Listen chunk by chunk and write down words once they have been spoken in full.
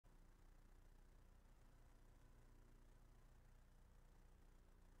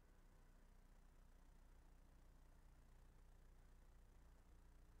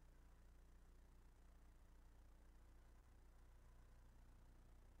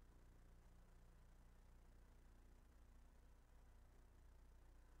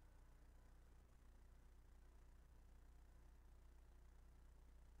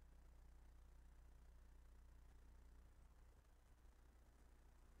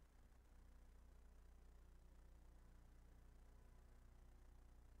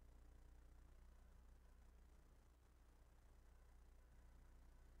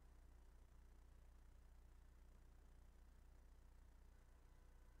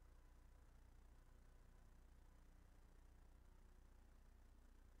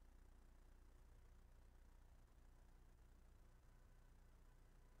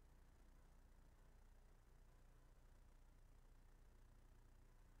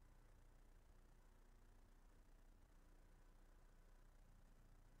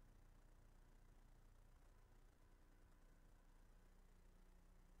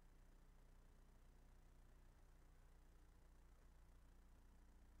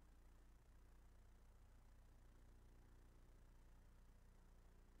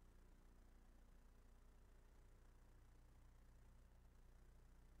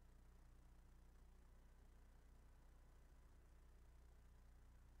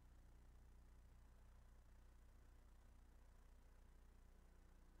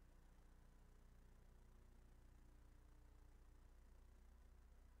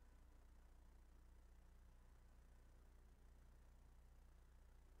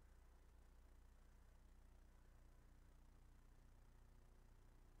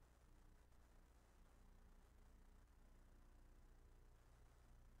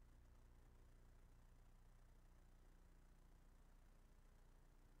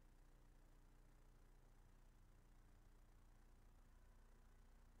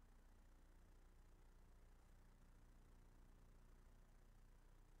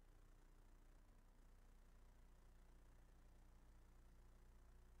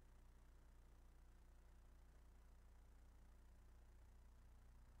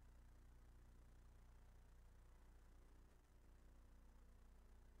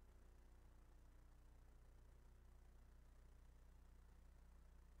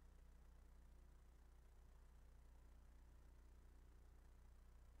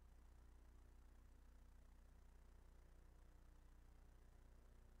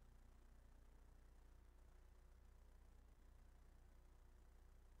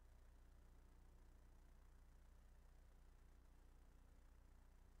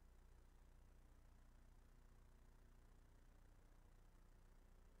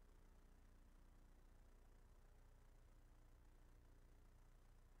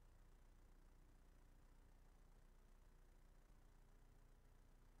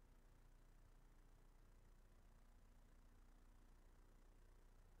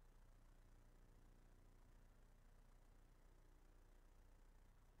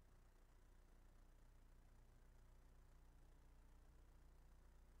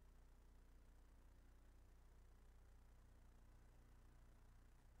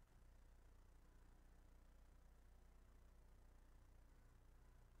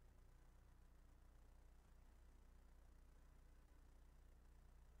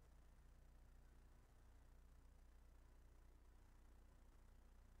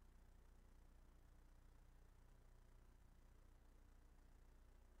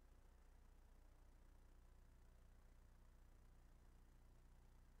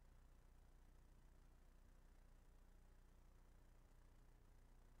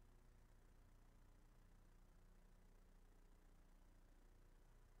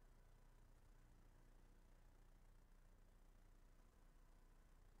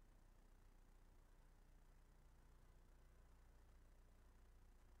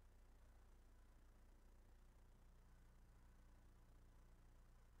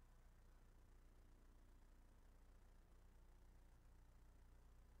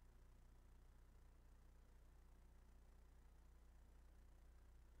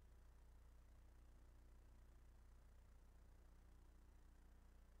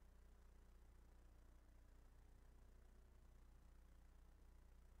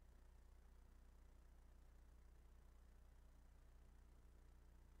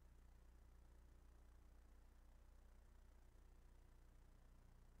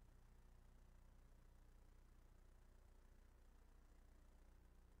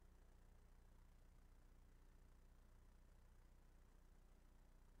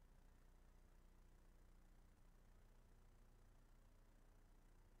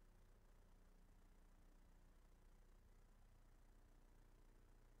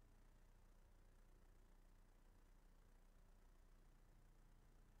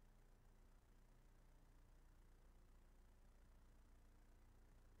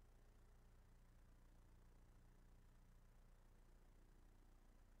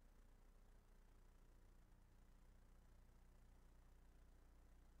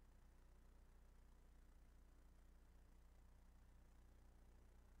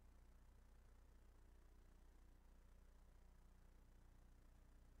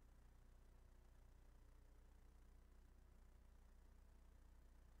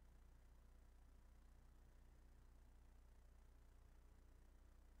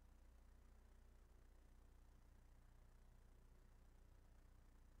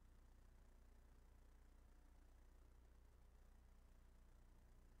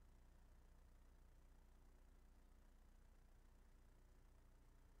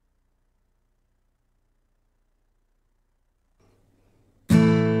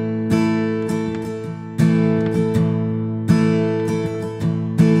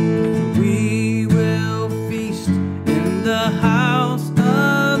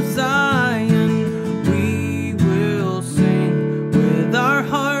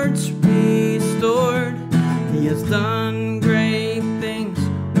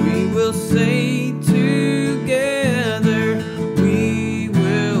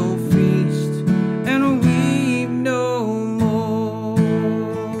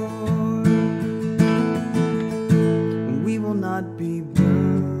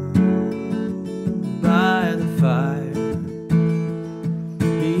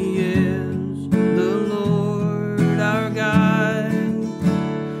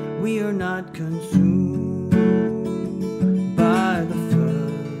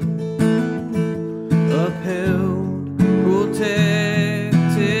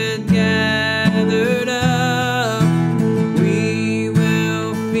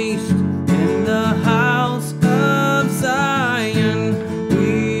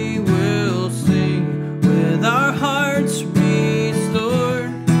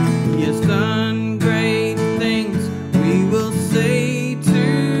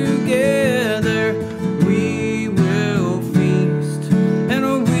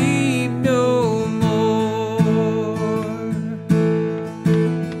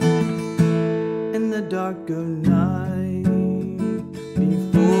dark of night,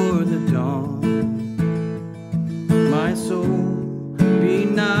 before the dawn, my soul be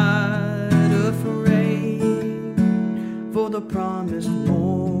not afraid, for the promised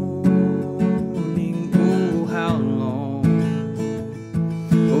morning, oh how long,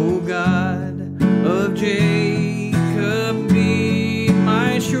 O God of Jacob, be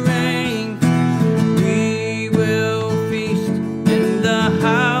my strength. We will feast in the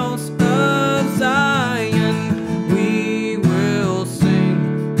house of Zion. We will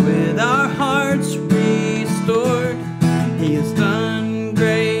sing with our hearts restored. He has done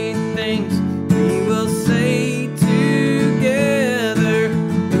great things. We will say together,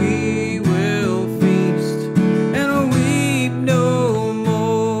 we will feast and weep no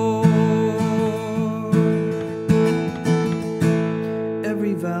more.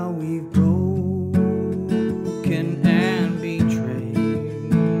 Every vow we've broken and betrayed,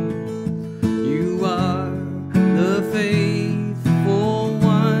 you are the faithful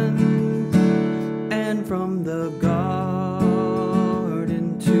one, and from the garden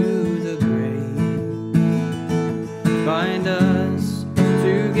to the grave, bind us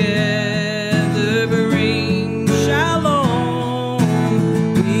together, bring shalom.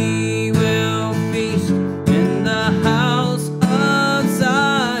 We will feast in the house of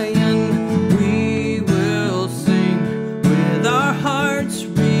Zion. We will sing with our hearts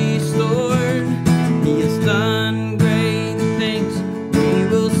restored. He has done great things. We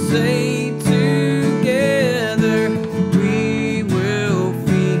will say together, we will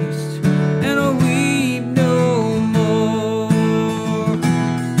feast and weep no more.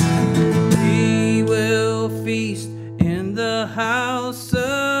 We will feast in the house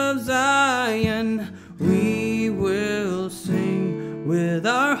of Zion. We will sing with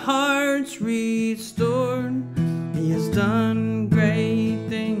our hearts restored. He has done great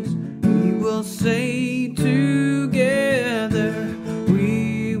things. We will say together,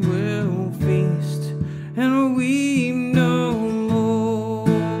 we will feast and weep no more.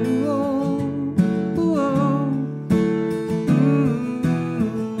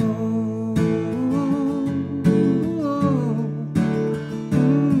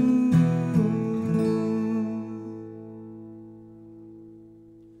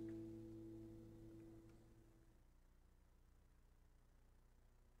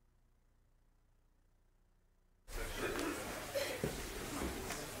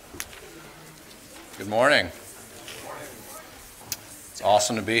 Good morning. It's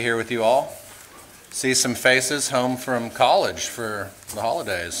awesome to be here with you all. See some faces home from college for the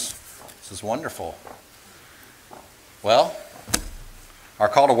holidays. This is wonderful. Well, our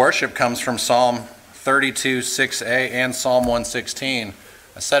call to worship comes from Psalm 32, 6a and Psalm 116.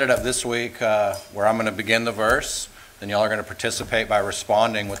 I set it up this week where I'm going to begin the verse, then y'all are going to participate by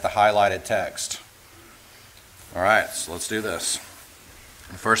responding with the highlighted text. All right, so let's do this.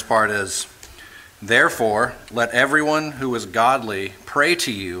 The first part is, therefore, let everyone who is godly pray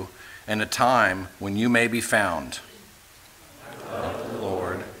to you in a time when you may be found. Love the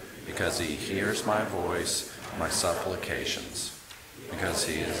Lord, because he hears my voice, my supplications, because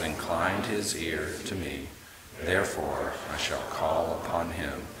he has inclined his ear to me. Therefore, I shall call upon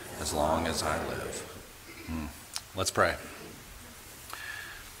him as long as I live. Let's pray.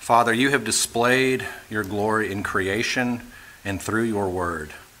 Father, you have displayed your glory in creation and through your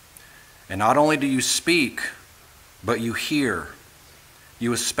word. And not only do you speak, but you hear.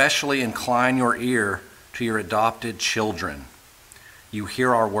 You especially incline your ear to your adopted children. You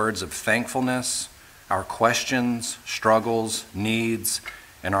hear our words of thankfulness, our questions, struggles, needs,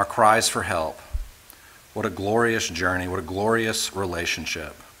 and our cries for help. What a glorious journey, what a glorious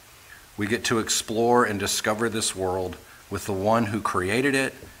relationship. We get to explore and discover this world with the one who created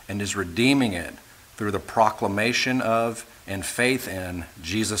it and is redeeming it through the proclamation of and faith in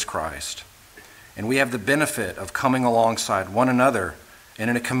Jesus Christ. And we have the benefit of coming alongside one another and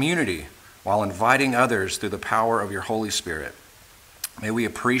in a community while inviting others through the power of your Holy Spirit. May we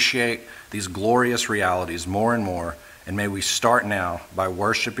appreciate these glorious realities more and more, and may we start now by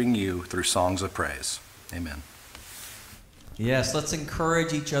worshiping you through songs of praise. Amen. Yes, let's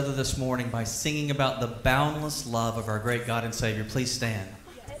encourage each other this morning by singing about the boundless love of our great God and Savior. Please stand.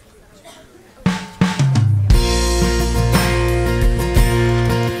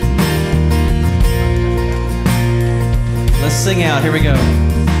 Let's sing out. Here we go.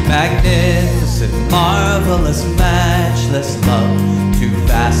 Magnificent, marvelous, matchless love, too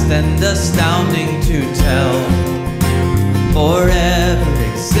vast and astounding to tell,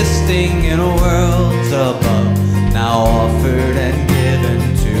 forever existing in worlds above, now offered and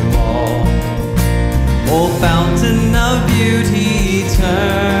given to all. O fountain of beauty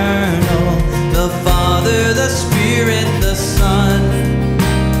eternal, the Father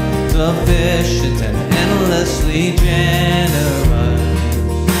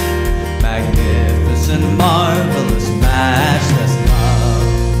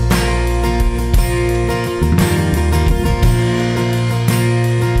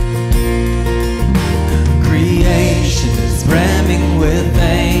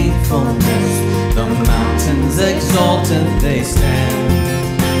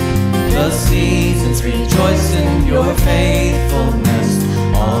the seasons rejoice in your faithfulness.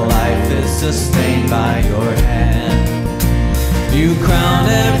 All life is sustained by your hand. You crown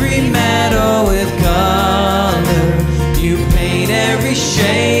every meadow with color. You paint every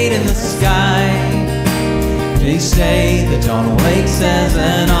shade in the sky. They say the dawn wakes as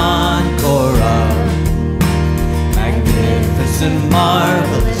an encore of magnificent,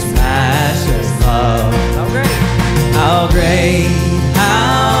 marvelous, matchless love. How great! How great,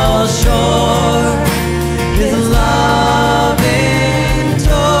 how sure His love endures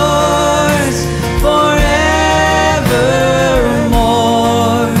forevermore.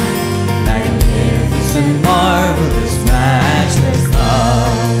 Magnificent, marvelous, matchless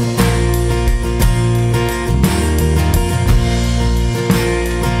love.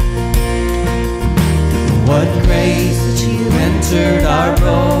 What grace that you entered our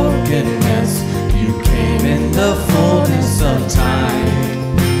brokenness. You came in the fullness of time.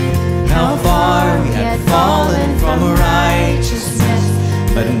 How far we had fallen from righteousness,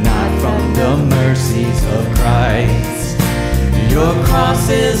 but not from the mercies of Christ. Your cross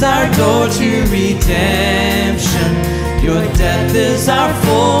is our door to redemption. Your death is our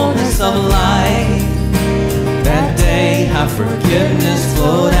fullness of life. That day how forgiveness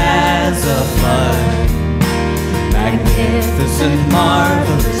flowed as a flood. Magnificent,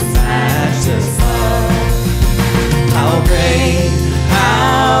 marvelous, matchless love. How great,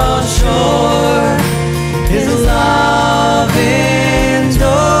 how sure His love endures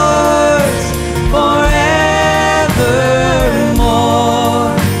forevermore.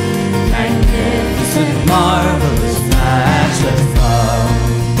 Magnificent, marvelous, matchless love.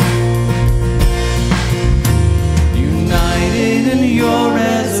 United in your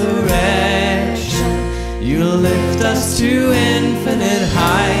resurrection, you lift us to infinite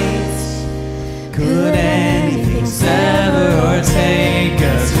heights. Could anything sever or take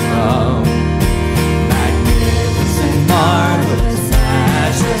us from magnificent, marvelous,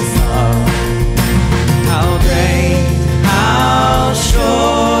 matchless love? How great, how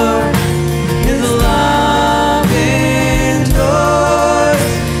sure His love endures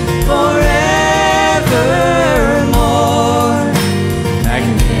forevermore.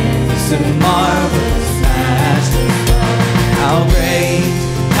 Magnificent, marvelous, matchless love. How great,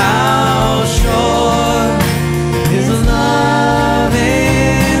 how sure His love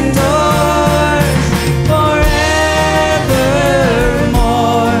endures forevermore.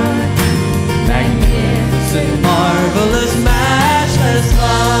 Magnificent, marvelous, matchless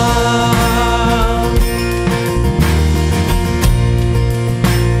love.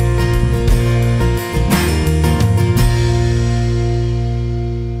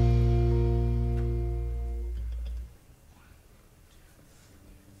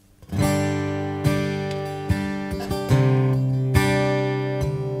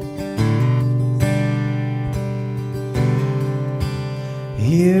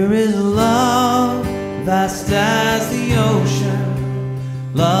 Here is love, vast as the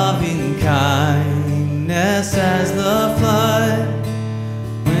ocean, loving kindness as the flood.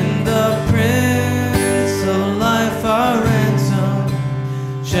 When the Prince of Life, our ransom,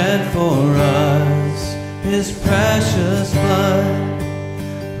 shed for us His precious blood,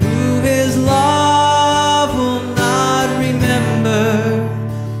 who His love will not remember,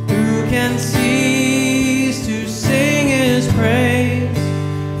 who can cease to sing His praise.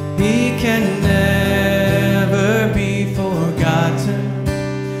 He can never be forgotten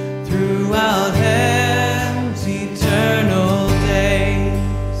throughout heaven's eternal days.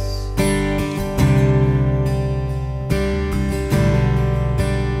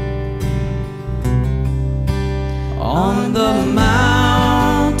 On the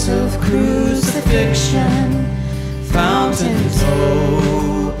mount of crucifixion, fountains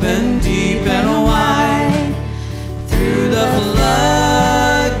open deep and wide. Through the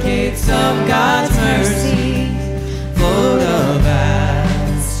floodgates of God's mercy flowed a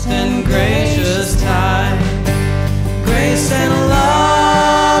vast and gracious tide. Grace and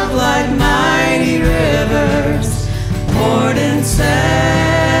love like mighty rivers poured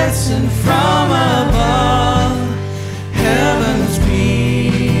incessant from above. Heaven's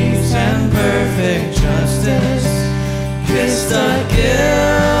peace and perfect justice kissed a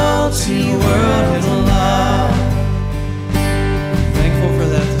guilty world with love. Thankful for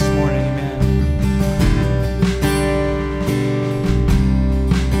that this morning, amen.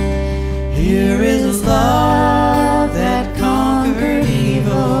 Here is love that conquered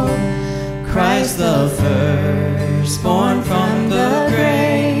evil, Christ the firstborn from the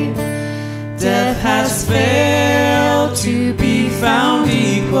grave. Death has failed to be found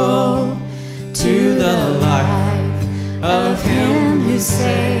equal to the life of Him who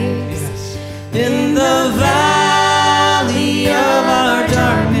saves. valley of our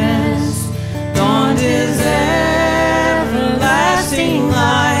darkness dawned His everlasting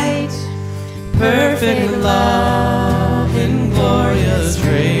light. Perfect love in glorious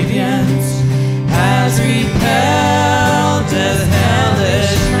radiance has repelled death's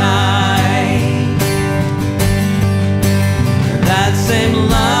hellish night. That same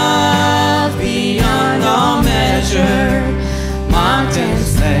love beyond all measure, mocked and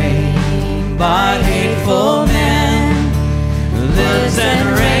slain by hateful men, lives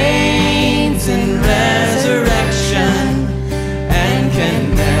and reigns in resurrection and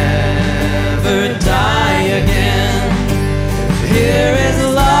can never die again. Here is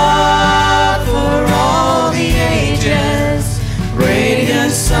love for all the ages,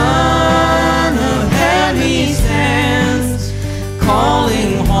 radiant Son of heaven He stands,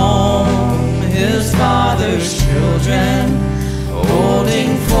 calling home His Father's children,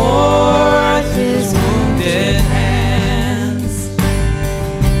 holding forth His wounded hands.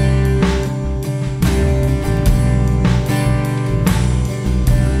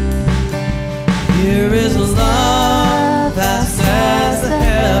 Here is love vast as the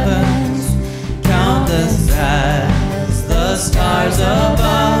heavens, countless as the stars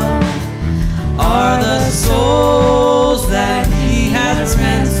above, are the souls that He has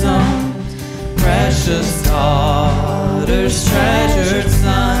ransomed, precious daughters, treasured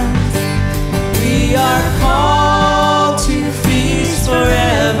sons. We are called to feast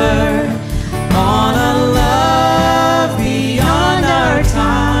forever on a love beyond our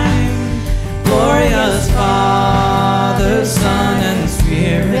time. Glorious Father, Son, and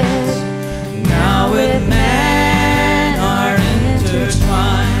Spirit, now with man are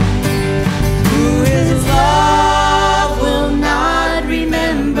intertwined. Who His love will not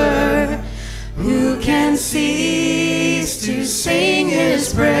remember, who can cease to sing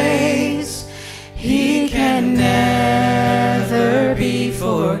His praise? He can never be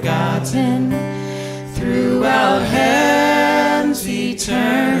forgotten throughout heaven's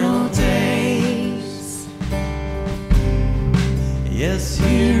eternal days. Yes,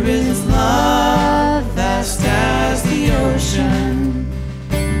 here is love vast as the ocean.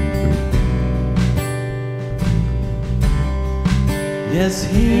 Yes,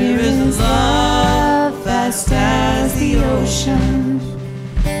 here is love vast as the ocean.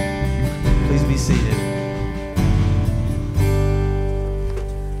 Please be seated.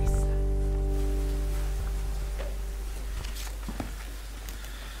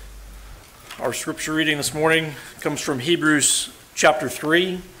 Our scripture reading this morning comes from Hebrews chapter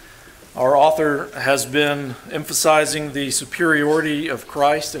 3. Our author has been emphasizing the superiority of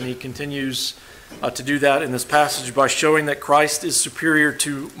Christ, and he continues to do that in this passage by showing that Christ is superior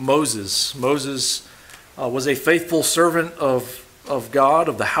to Moses. Moses was a faithful servant of God,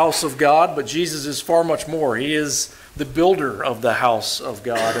 of the house of God, but Jesus is far much more. He is the builder of the house of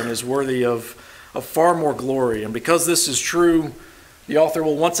God and is worthy of far more glory. And because this is true, the author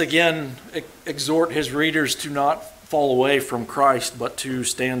will once again exhort his readers to not fall away from Christ, but to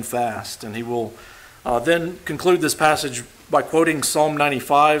stand fast. And he will then conclude this passage by quoting Psalm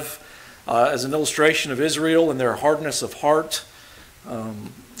 95 as an illustration of Israel and their hardness of heart,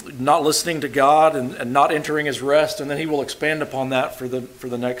 not listening to God and not entering His rest. And then he will expand upon that for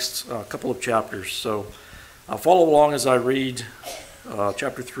the next couple of chapters. So follow along as I read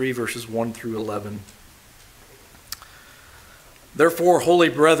chapter 3, verses 1 through 11. Therefore, holy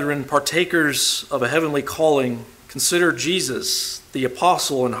brethren, partakers of a heavenly calling, consider Jesus, the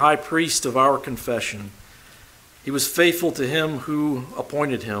apostle and high priest of our confession. He was faithful to Him who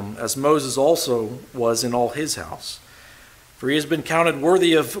appointed him, as Moses also was in all his house. For he has been counted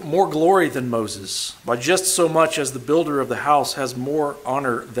worthy of more glory than Moses, by just so much as the builder of the house has more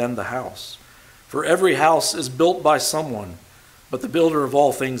honor than the house. For every house is built by someone, but the builder of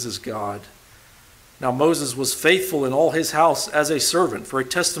all things is God. Now Moses was faithful in all his house as a servant, for a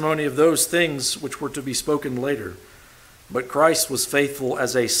testimony of those things which were to be spoken later. But Christ was faithful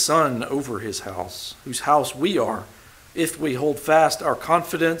as a son over his house, whose house we are, if we hold fast our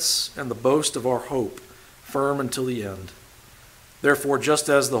confidence and the boast of our hope firm until the end. Therefore, just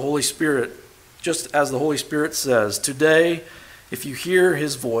as the Holy Spirit says, today, if you hear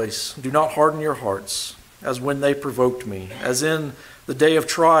His voice, do not harden your hearts, as when they provoked me, as in the day of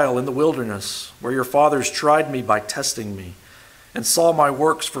trial in the wilderness, where your fathers tried me by testing me, and saw my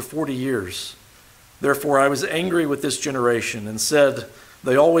works for 40 years. Therefore I was angry with this generation, and said,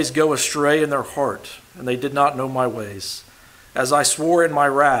 they always go astray in their heart, and they did not know my ways. As I swore in my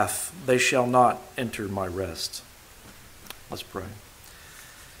wrath, they shall not enter my rest. Let's pray.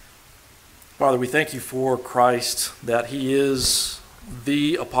 Father, we thank you for Christ, that He is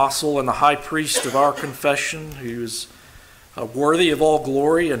the apostle and the high priest of our confession, who is worthy of all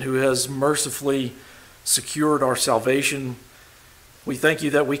glory and who has mercifully secured our salvation. We thank you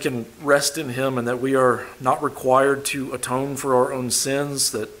that we can rest in him and that we are not required to atone for our own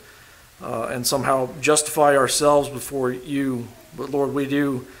sins and somehow justify ourselves before you. But Lord, we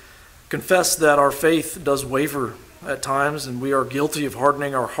do confess that our faith does waver at times, and we are guilty of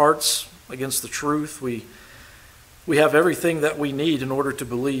hardening our hearts against the truth. We have everything that we need in order to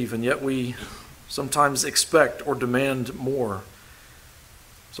believe, and yet we sometimes expect or demand more.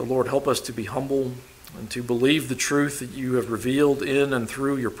 So Lord, help us to be humble and to believe the truth that you have revealed in and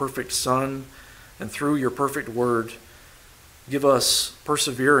through your perfect Son and through your perfect word. Give us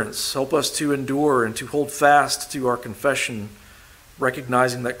perseverance. Help us to endure and to hold fast to our confession,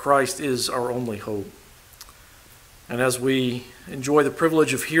 recognizing that Christ is our only hope. And as we enjoy the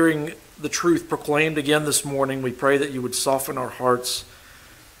privilege of hearing the truth proclaimed again this morning, we pray that you would soften our hearts,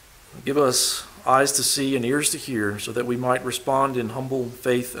 give us eyes to see and ears to hear, so that we might respond in humble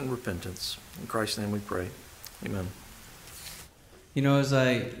faith and repentance. In Christ's name we pray. Amen. You know, as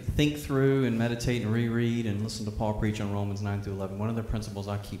I think through and meditate and reread and listen to Paul preach on Romans 9 through 11, one of the principles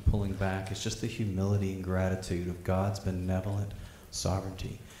I keep pulling back is just the humility and gratitude of God's benevolent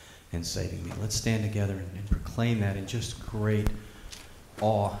sovereignty in saving me. Let's stand together and proclaim that in just great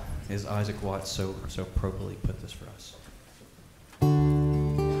awe, as Isaac Watts so appropriately put this for us.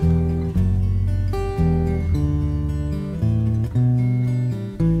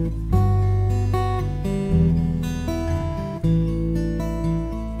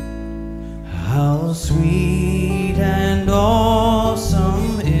 How sweet and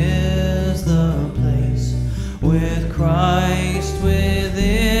awesome is the place with Christ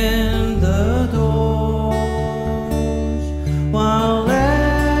within the doors, while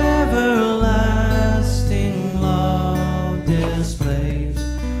everlasting love displays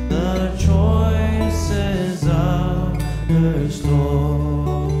the choices of her stores.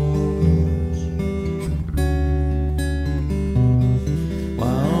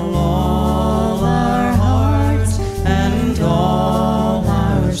 While all our hearts and all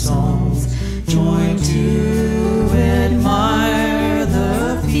our songs join to admire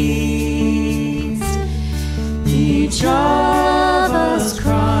the feast, each of us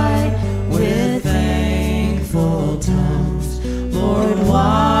cry with thankful tongues, Lord,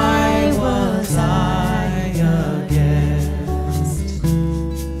 why was I a guest?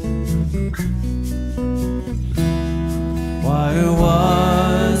 Why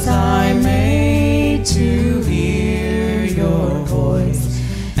was I made to hear your voice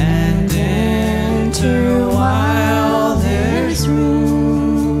and enter while there's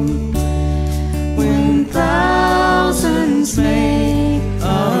room, when thousands make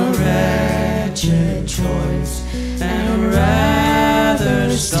a wretched choice and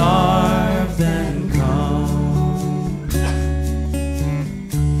rather starve than come?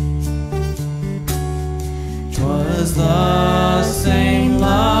 'Twas the same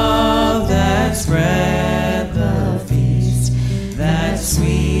love that spread the feast, that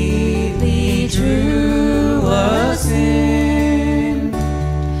sweetly drew us in,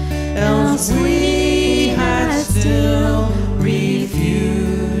 else we had still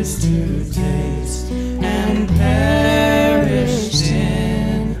refused to taste and perished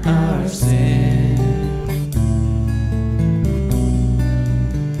in our sin.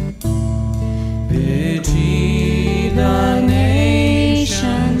 Pity the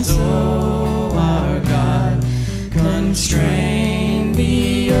nations, O our God, constrain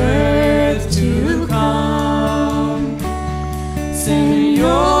the earth to come. Send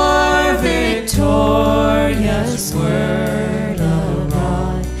your victorious word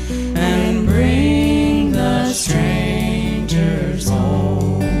abroad and bring the strangers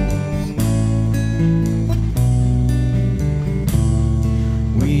home.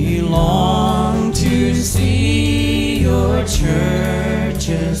 We long to see your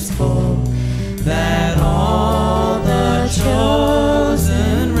churches full, that all the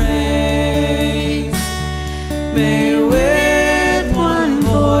chosen race may with one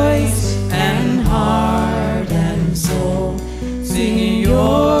voice and heart and soul sing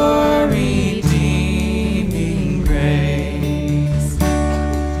your redeeming grace.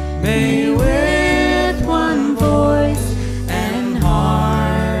 May with one voice and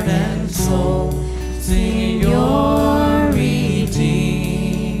heart and soul sing your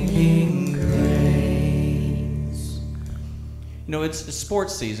redeeming grace. You know, it's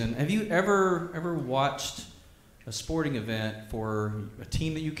sports season. Have you ever watched a sporting event for a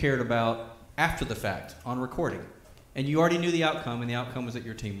team that you cared about after the fact on recording, and you already knew the outcome, and the outcome was that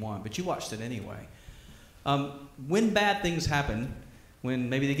your team won, but you watched it anyway? When bad things happen, when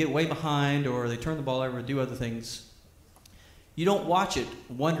maybe they get way behind or they turn the ball over and do other things, you don't watch it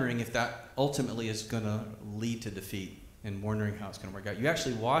wondering if that ultimately is going to lead to defeat and wondering how it's going to work out. You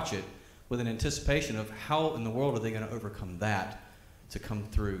actually watch it with an anticipation of how in the world are they going to overcome that to come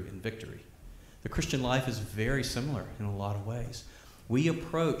through in victory. The Christian life is very similar in a lot of ways. We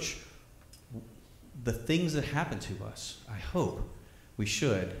approach the things that happen to us, I hope we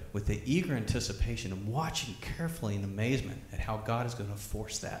should, with the eager anticipation of watching carefully in amazement at how God is going to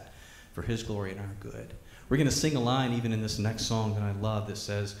force that for his glory and our good. We're going to sing a line even in this next song that I love that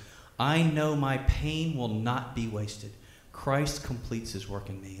says, I know my pain will not be wasted. Christ completes his work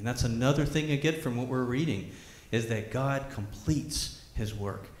in me. And that's another thing I get from what we're reading, is that God completes his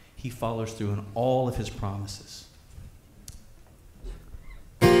work. He follows through on all of his promises.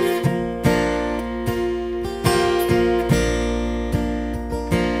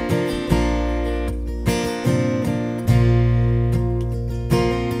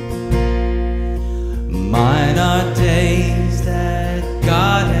 Mine are days that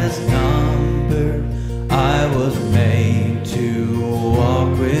God has numbered. I was made to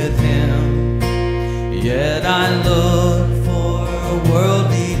walk with him. Yet I look for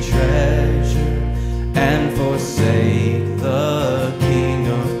worldly treasure and forsake the King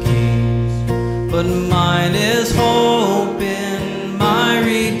of Kings. But mine is hope in my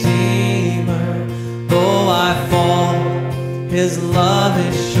Redeemer. Though I fall, his love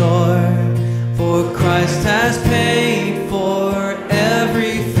is sure. For Christ has paid for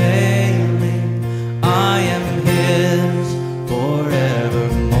every failing. I am his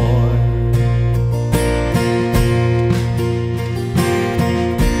forevermore.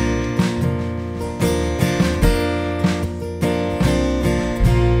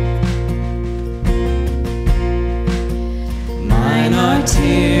 Mine are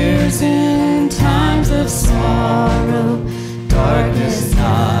tears in times of sorrow, darkness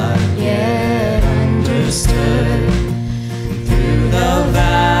not yet understood. Through the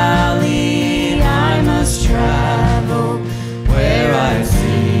valley I must travel, where I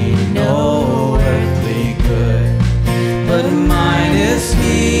see no earthly good. But mine is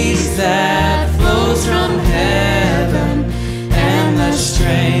peace that flows from heaven, and the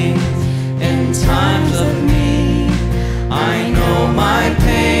strength in times of need. I know my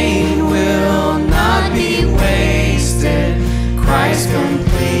pain will not be wasted. Christ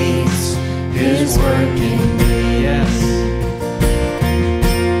completes his work in me. Yes.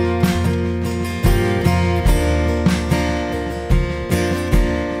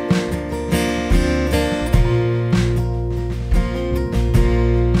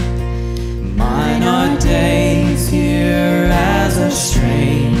 Mine are days here as a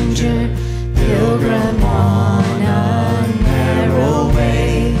stranger, pilgrim on a narrow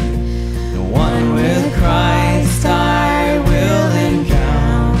way. The one with Christ I will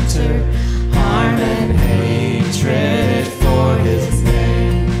encounter, harm and hatred for his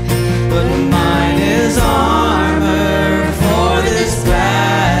name. But mine is armor for this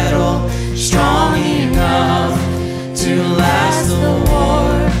battle, strong enough to last the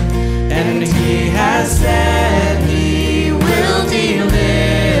war. And he has said he will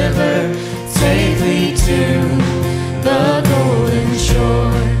deliver safely to the golden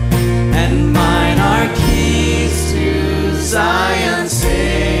shore. And mine are keys to Zion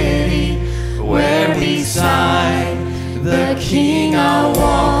City, where beside the King I'll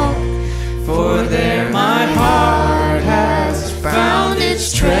walk. For there my heart has found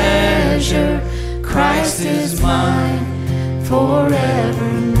its treasure. Christ is mine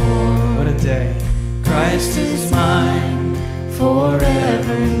forevermore. What a day. Christ is mine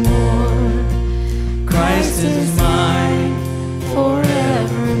forevermore. Christ is mine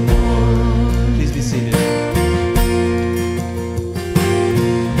forevermore. Please be seated.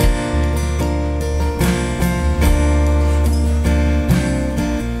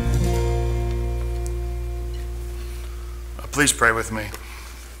 Please pray with me.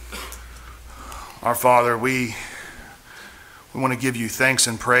 Our Father, we want to give you thanks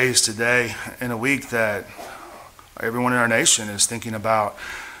and praise today in a week that everyone in our nation is thinking about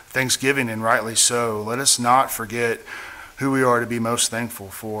Thanksgiving, and rightly so. Let us not forget who we are to be most thankful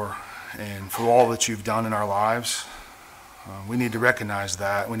for and for all that you've done in our lives. We need to recognize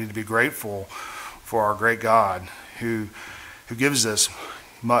that. We need to be grateful for our great God who gives us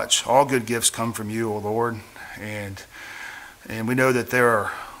much. All good gifts come from you, O Lord, and we know that there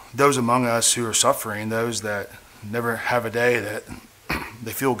are those among us who are suffering, those that never have a day that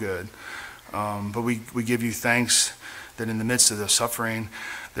they feel good. But we give you thanks that in the midst of the suffering,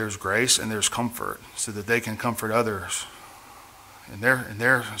 there's grace and there's comfort, so that they can comfort others in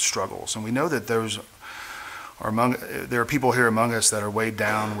their struggles. And we know that those there are people here among us that are weighed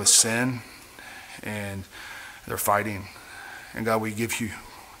down with sin, and they're fighting. And God, we give you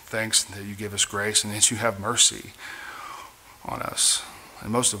thanks that you give us grace and that you have mercy on us.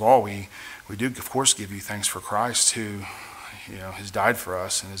 And most of all, we do, of course, give you thanks for Christ, who has died for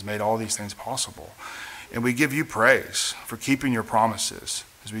us and has made all these things possible. And we give you praise for keeping your promises.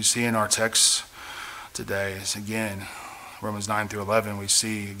 As we see in our text today, is again, Romans 9 through 11, we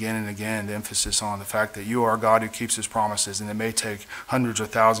see again and again the emphasis on the fact that you are a God who keeps his promises, and it may take hundreds or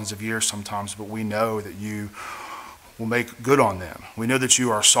thousands of years sometimes, but we know that you will make good on them. We know that you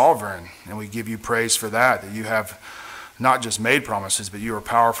are sovereign, and we give you praise for that you have not just made promises, but you are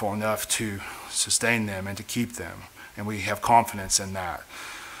powerful enough to sustain them and to keep them, and we have confidence in that.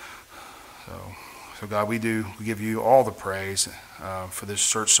 So God, we give you all the praise for this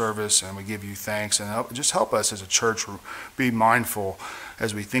church service, and we give you thanks, and just help us as a church be mindful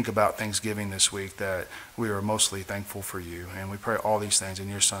as we think about Thanksgiving this week that we are mostly thankful for you. And we pray all these things in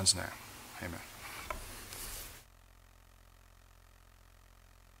your Son's name. Amen.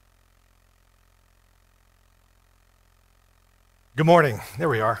 Good morning. There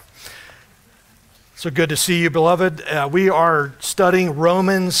we are. So good to see you, beloved. We are studying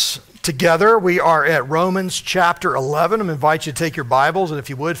Romans together. We are at Romans chapter 11. I'm going to invite you to take your Bibles, and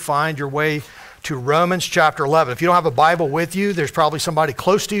if you would, find your way to Romans chapter 11. If you don't have a Bible with you, there's probably somebody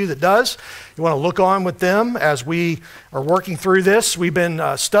close to you that does. You want to look on with them as we are working through this. We've been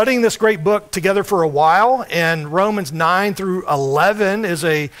studying this great book together for a while, and Romans 9 through 11 is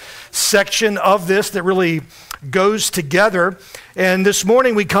a section of this that really goes together. And this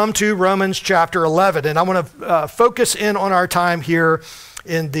morning we come to Romans chapter 11, and I want to focus in on our time here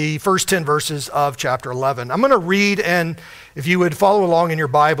in the first 10 verses of chapter 11. I'm going to read, and if you would follow along in your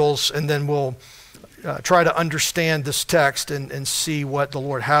Bibles, and then we'll try to understand this text and see what the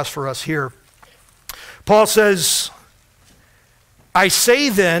Lord has for us here. Paul says, I say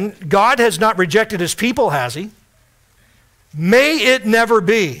then, God has not rejected his people, has he? May it never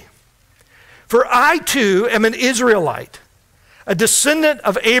be. For I too am an Israelite, a descendant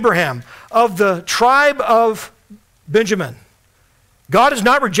of Abraham, of the tribe of Benjamin. God has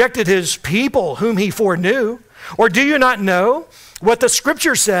not rejected his people whom he foreknew. Or do you not know what the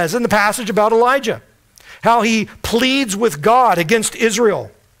scripture says in the passage about Elijah? How he pleads with God against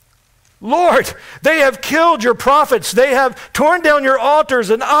Israel. Lord, they have killed your prophets. They have torn down your altars,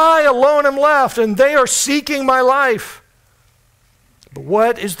 and I alone am left, and they are seeking my life. But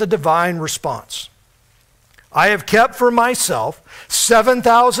what is the divine response? I have kept for myself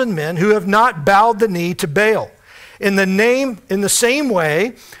 7,000 men who have not bowed the knee to Baal. In the same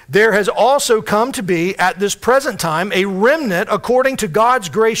way, there has also come to be at this present time a remnant according to God's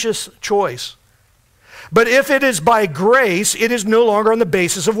gracious choice. But if it is by grace, it is no longer on the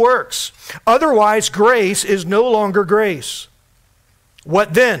basis of works. Otherwise, grace is no longer grace.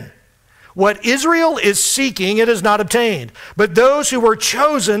 What then? What Israel is seeking, it has not obtained. But those who were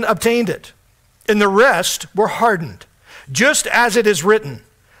chosen obtained it. And the rest were hardened. Just as it is written,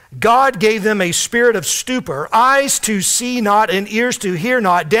 God gave them a spirit of stupor, eyes to see not and ears to hear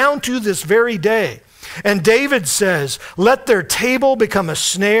not, down to this very day. And David says, let their table become a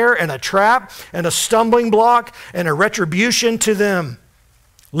snare and a trap and a stumbling block and a retribution to them.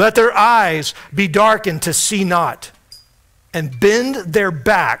 Let their eyes be darkened to see not, and bend their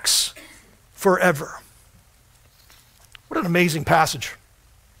backs forever. What an amazing passage.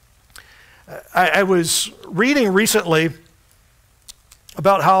 I was reading recently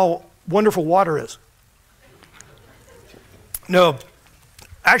about how wonderful water is. No,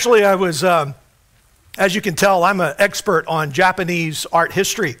 actually I was, as you can tell, I'm an expert on Japanese art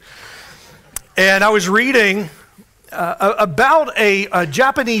history. And I was reading about a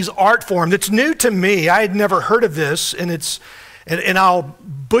Japanese art form that's new to me. I had never heard of this, and I'll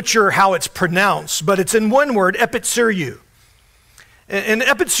butcher how it's pronounced, but it's in one word, epitsuryu. And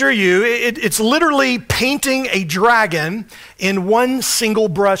epitsuryu, it's literally painting a dragon in one single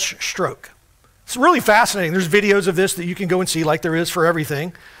brush stroke. It's really fascinating. There's videos of this that you can go and see, like there is for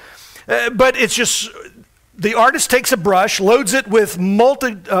everything. But it's just, the artist takes a brush, loads it with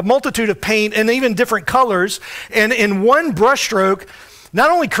a multitude of paint and even different colors, and in one brush stroke,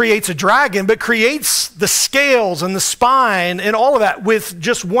 not only creates a dragon, but creates the scales and the spine and all of that with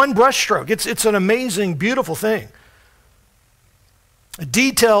just one brush stroke. It's an amazing, beautiful thing. A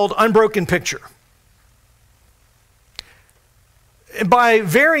detailed, unbroken picture. And by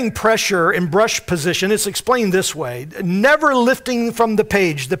varying pressure and brush position, it's explained this way. Never lifting from the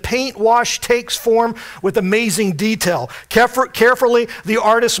page, the paint wash takes form with amazing detail. Carefully, the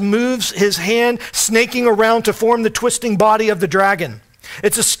artist moves his hand, snaking around to form the twisting body of the dragon.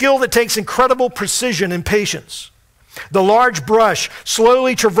 It's a skill that takes incredible precision and patience. The large brush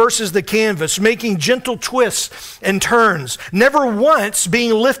slowly traverses the canvas, making gentle twists and turns, never once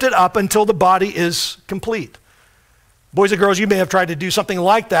being lifted up until the body is complete. Boys and girls, you may have tried to do something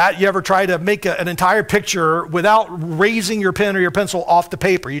like that. You ever try to make an entire picture without raising your pen or your pencil off the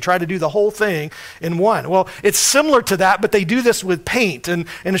paper? You try to do the whole thing in one. Well, it's similar to that, but they do this with paint, and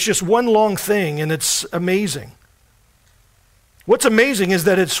it's just one long thing, and it's amazing. What's amazing is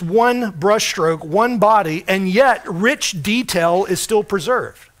that it's one brushstroke, one body, and yet rich detail is still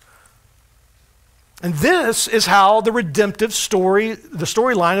preserved. And this is how the redemptive story, the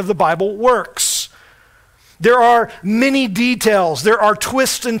storyline of the Bible works. There are many details, there are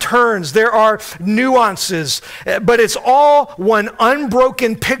twists and turns, there are nuances, but it's all one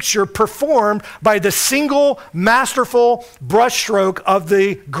unbroken picture performed by the single masterful brushstroke of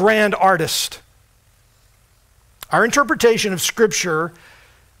the grand artist. Our interpretation of Scripture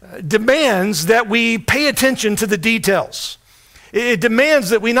demands that we pay attention to the details. It demands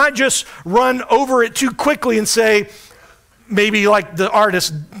that we not just run over it too quickly and say, maybe like the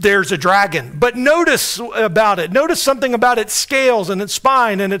artist, there's a dragon. But notice about it. Notice something about its scales and its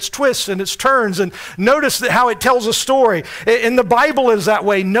spine and its twists and its turns, and notice how it tells a story. And the Bible is that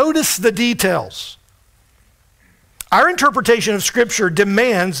way. Notice the details. Our interpretation of Scripture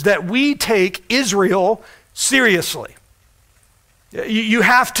demands that we take Israel seriously. You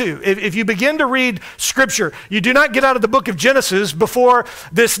have to. If you begin to read Scripture, you do not get out of the book of Genesis before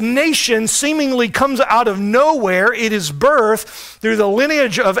this nation seemingly comes out of nowhere. It is birthed through the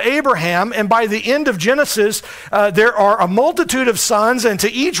lineage of Abraham, and by the end of Genesis, there are a multitude of sons, and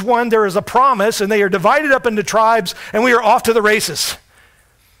to each one there is a promise, and they are divided up into tribes, and we are off to the races.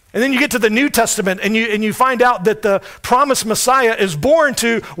 And then you get to the New Testament, and you find out that the promised Messiah is born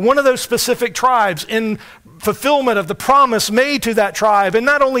to one of those specific tribes in fulfillment of the promise made to that tribe. And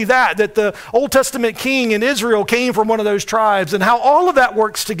not only that, that the Old Testament king in Israel came from one of those tribes, and how all of that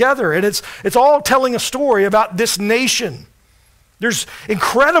works together. And it's all telling a story about this nation. There's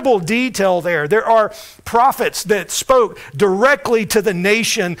incredible detail there. There are prophets that spoke directly to the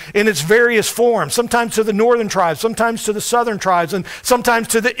nation in its various forms, sometimes to the northern tribes, sometimes to the southern tribes, and sometimes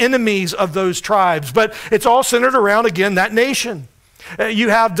to the enemies of those tribes. But it's all centered around, again, that nation. You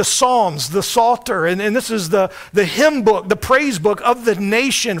have the Psalms, the Psalter, and this is the hymn book, the praise book of the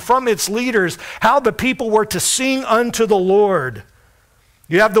nation from its leaders, how the people were to sing unto the Lord.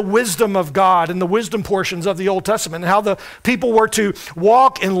 You have the wisdom of God and the wisdom portions of the Old Testament, and how the people were to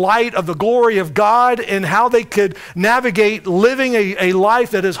walk in light of the glory of God, and how they could navigate living a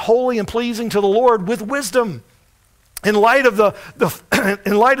life that is holy and pleasing to the Lord with wisdom. In light of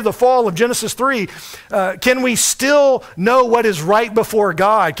the fall of Genesis 3, can we still know what is right before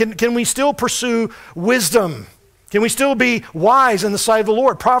God? Can we still pursue wisdom? Can we still be wise in the sight of the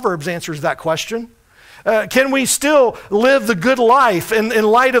Lord? Proverbs answers that question. Can we still live the good life in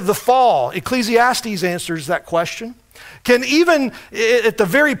light of the fall? Ecclesiastes answers that question. Can even at the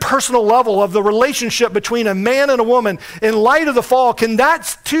very personal level of the relationship between a man and a woman, in light of the fall, can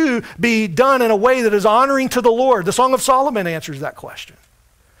that too be done in a way that is honoring to the Lord? The Song of Solomon answers that question.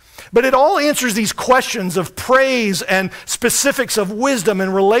 But it all answers these questions of praise and specifics of wisdom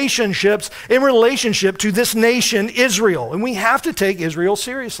and relationships in relationship to this nation, Israel. And we have to take Israel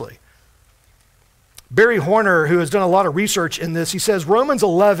seriously. Barry Horner, who has done a lot of research in this, he says Romans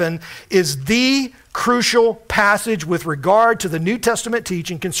 11 is the crucial passage with regard to the New Testament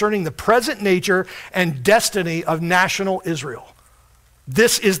teaching concerning the present nature and destiny of national Israel.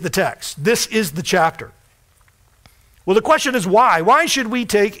 This is the text. This is the chapter. Well, the question is why? Why should we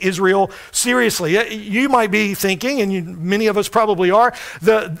take Israel seriously? You might be thinking, and many of us probably are,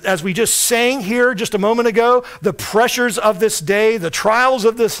 as we just sang here just a moment ago, the pressures of this day, the trials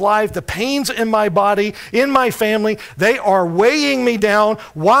of this life, the pains in my body, in my family, they are weighing me down.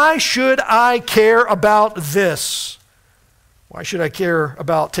 Why should I care about this? Why should I care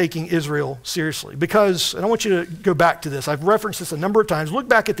about taking Israel seriously? Because, and I want you to go back to this. I've referenced this a number of times. Look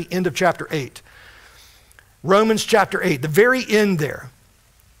back at the end of chapter 8. Romans chapter 8, the very end there.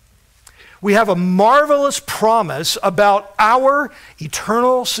 We have a marvelous promise about our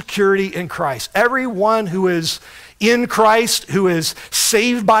eternal security in Christ. Everyone who is in Christ, who is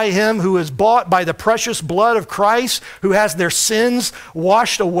saved by him, who is bought by the precious blood of Christ, who has their sins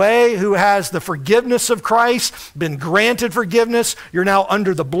washed away, who has the forgiveness of Christ, been granted forgiveness. You're now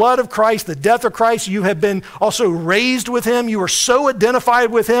under the blood of Christ, the death of Christ. You have been also raised with him. You are so identified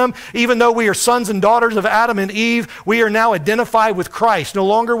with him. Even though we are sons and daughters of Adam and Eve, we are now identified with Christ, no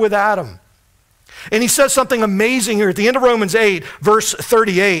longer with Adam. And he says something amazing here at the end of Romans 8, verse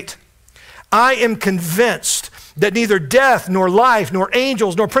 38. I am convinced that neither death, nor life, nor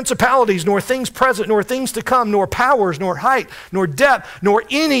angels, nor principalities, nor things present, nor things to come, nor powers, nor height, nor depth, nor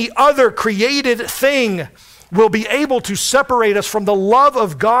any other created thing will be able to separate us from the love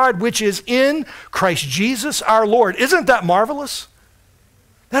of God which is in Christ Jesus our Lord. Isn't that marvelous?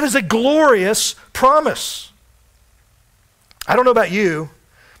 That is a glorious promise. I don't know about you,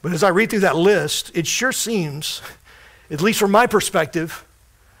 but as I read through that list, it sure seems, at least from my perspective,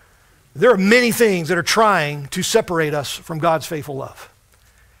 there are many things that are trying to separate us from God's faithful love.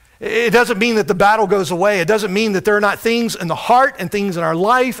 It doesn't mean that the battle goes away. It doesn't mean that there are not things in the heart and things in our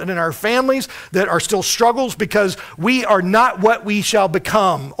life and in our families that are still struggles, because we are not what we shall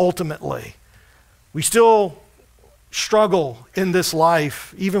become ultimately. We still struggle in this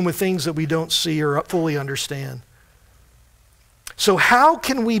life, even with things that we don't see or fully understand. So how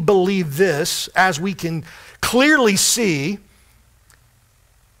can we believe this as we can clearly see?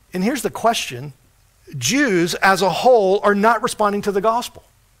 And here's the question: Jews as a whole are not responding to the gospel.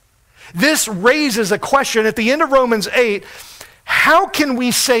 This raises a question at the end of Romans 8. How can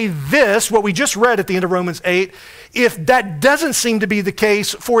we say this, what we just read at the end of Romans 8, if that doesn't seem to be the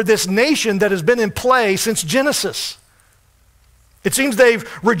case for this nation that has been in play since Genesis? It seems they've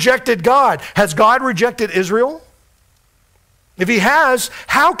rejected God. Has God rejected Israel? If he has,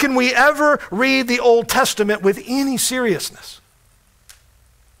 how can we ever read the Old Testament with any seriousness?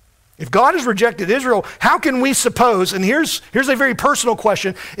 If God has rejected Israel, how can we suppose, and here's a very personal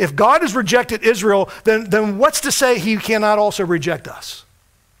question, if God has rejected Israel, then what's to say he cannot also reject us?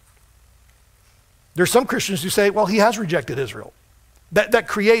 There's some Christians who say, well, he has rejected Israel. That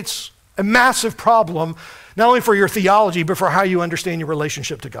creates a massive problem, not only for your theology, but for how you understand your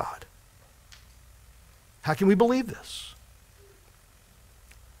relationship to God. How can we believe this?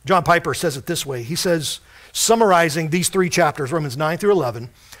 John Piper says it this way. He says, summarizing these three chapters, Romans 9 through 11,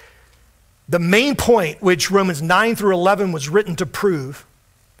 the main point which Romans 9 through 11 was written to prove,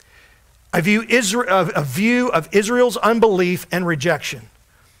 a view of Israel's unbelief and rejection.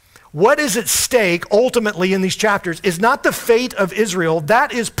 What is at stake ultimately in these chapters is not the fate of Israel.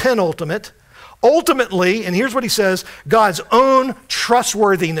 That is penultimate. Ultimately, and here's what he says, God's own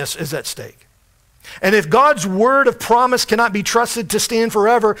trustworthiness is at stake. And if God's word of promise cannot be trusted to stand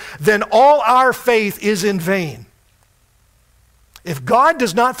forever, then all our faith is in vain. If God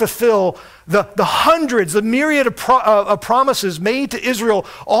does not fulfill the hundreds, the myriad of promises made to Israel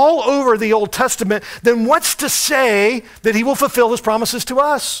all over the Old Testament, then what's to say that he will fulfill his promises to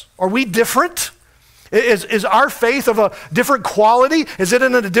us? Are we different? Is our faith of a different quality? Is it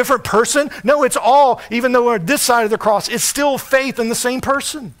in a different person? No, it's all, even though we're on this side of the cross, it's still faith in the same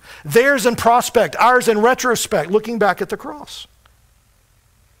person. Theirs in prospect, ours in retrospect, looking back at the cross.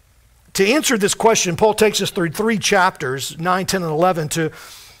 To answer this question, Paul takes us through three chapters, 9, 10, and 11, to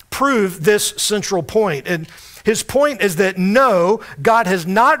prove this central point. And his point is that no, God has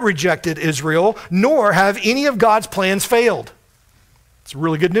not rejected Israel, nor have any of God's plans failed. It's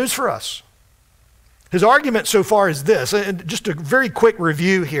really good news for us. His argument so far is this, and just a very quick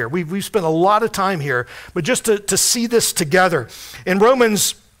review here. We've spent a lot of time here, but just to see this together. In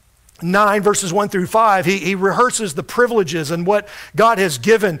Romans 9 verses 1 through 5, he rehearses the privileges and what God has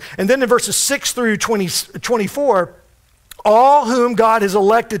given. And then in verses 6 through 24, all whom God has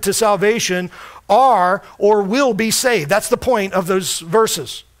elected to salvation are or will be saved. That's the point of those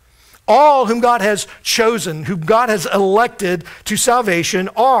verses. All whom God has chosen, whom God has elected to salvation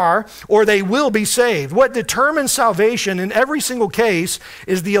are or they will be saved. What determines salvation in every single case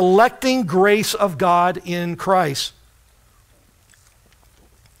is the electing grace of God in Christ.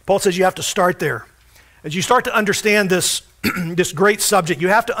 Paul says you have to start there. As you start to understand this, this great subject, you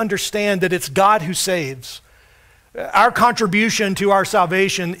have to understand that it's God who saves. Our contribution to our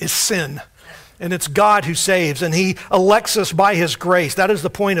salvation is sin, and it's God who saves, and he elects us by his grace. That is the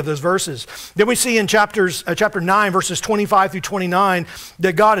point of those verses. Then we see in chapter 9, verses 25 through 29,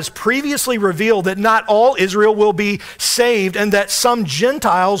 that God has previously revealed that not all Israel will be saved and that some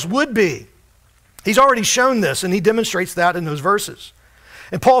Gentiles would be. He's already shown this, and he demonstrates that in those verses.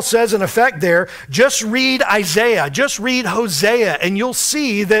 And Paul says, in effect there, just read Isaiah, just read Hosea, and you'll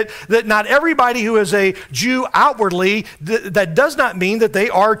see that not everybody who is a Jew outwardly, that does not mean that they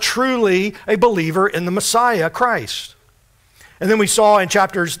are truly a believer in the Messiah, Christ. And then we saw in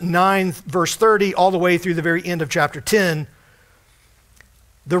chapters 9, verse 30, all the way through the very end of chapter 10,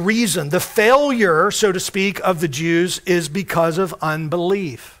 the reason, the failure, so to speak, of the Jews is because of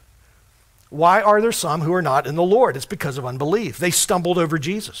unbelief. Why are there some who are not in the Lord? It's because of unbelief. They stumbled over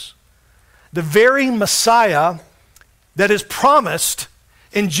Jesus. The very Messiah that is promised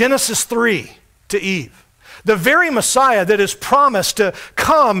in Genesis 3 to Eve. The very Messiah that is promised to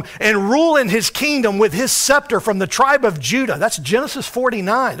come and rule in his kingdom with his scepter from the tribe of Judah. That's Genesis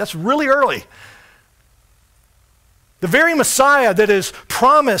 49. That's really early. The very Messiah that is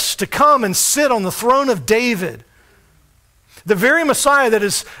promised to come and sit on the throne of David. The very Messiah that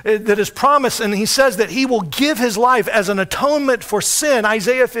is promised, and he says that he will give his life as an atonement for sin,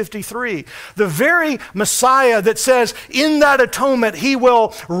 Isaiah 53. The very Messiah that says in that atonement he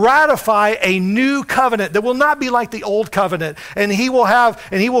will ratify a new covenant that will not be like the old covenant, and he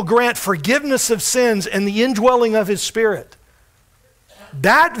will grant forgiveness of sins and the indwelling of his Spirit.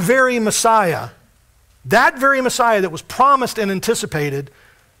 That very Messiah that was promised and anticipated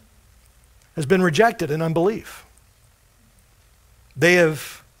has been rejected in unbelief. They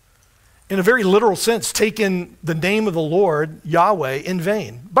have, in a very literal sense, taken the name of the Lord, Yahweh, in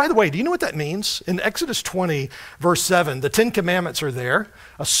vain. By the way, do you know what that means? In Exodus 20, verse 7, the Ten Commandments are there,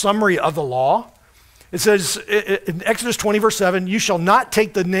 a summary of the law. It says in Exodus 20, verse 7, you shall not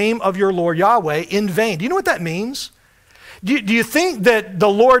take the name of your Lord, Yahweh, in vain. Do you know what that means? Do you think that the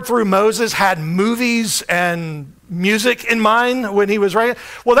Lord, through Moses, had movies and music in mind when he was writing?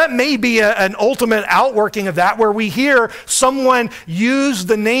 Well, that may be an ultimate outworking of that, where we hear someone use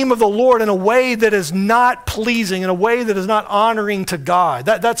the name of the Lord in a way that is not pleasing, in a way that is not honoring to God.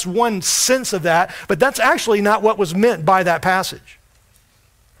 That's one sense of that, but that's actually not what was meant by that passage.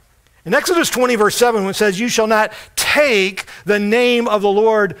 In Exodus 20, verse 7, when it says, you shall not take the name of the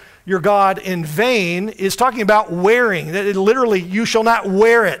Lord your God in vain, is talking about wearing. That literally, you shall not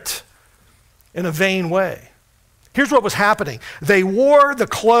wear it in a vain way. Here's what was happening. They wore the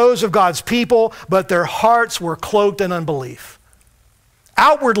clothes of God's people, but their hearts were cloaked in unbelief.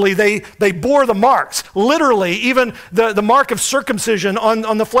 Outwardly, they bore the marks. Literally, even the mark of circumcision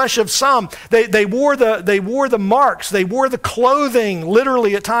on the flesh of some. They wore the marks. They wore the clothing,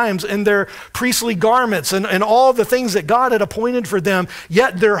 literally at times, in their priestly garments and all the things that God had appointed for them.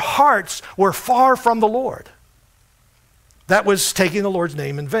 Yet their hearts were far from the Lord. That was taking the Lord's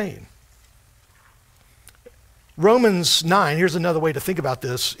name in vain. Romans 9, here's another way to think about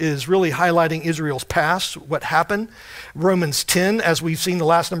this, is really highlighting Israel's past, what happened. Romans 10, as we've seen the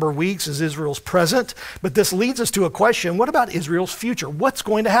last number of weeks, is Israel's present. But this leads us to a question, what about Israel's future? What's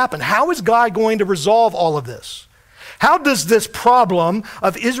going to happen? How is God going to resolve all of this? How does this problem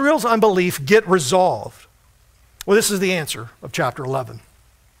of Israel's unbelief get resolved? Well, this is the answer of chapter 11.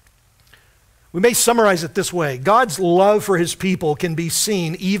 We may summarize it this way. God's love for his people can be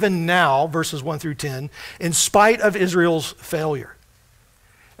seen even now, verses 1 through 10, in spite of Israel's failure.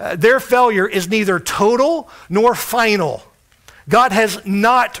 Their failure is neither total nor final. God has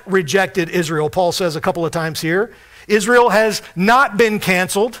not rejected Israel, Paul says a couple of times here. Israel has not been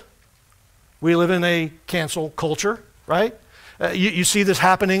canceled. We live in a cancel culture, right? You see this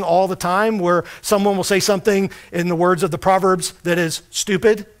happening all the time, where someone will say something, in the words of the Proverbs, that is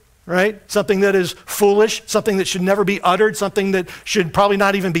stupid. Right? Something that is foolish, something that should never be uttered, something that should probably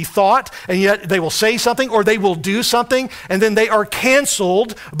not even be thought, and yet they will say something or they will do something, and then they are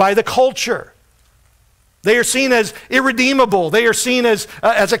canceled by the culture. They are seen as irredeemable. They are seen as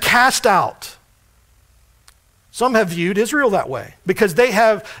a cast out. Some have viewed Israel that way because they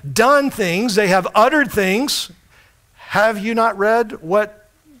have done things, they have uttered things. Have you not read what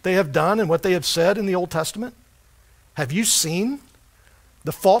they have done and what they have said in the Old Testament? Have you seen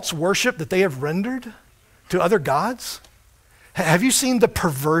the false worship that they have rendered to other gods? Have you seen the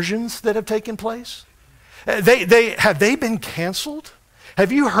perversions that have taken place? Have they been canceled?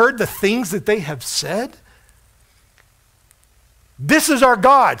 Have you heard the things that they have said? This is our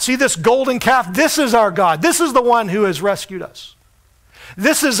God. See this golden calf? This is our God. This is the one who has rescued us.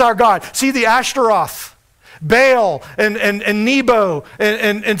 This is our God. See the Ashtaroth, Baal, and Nebo,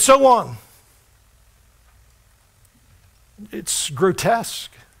 and so on. It's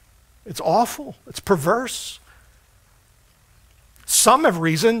grotesque. It's awful. It's perverse. Some have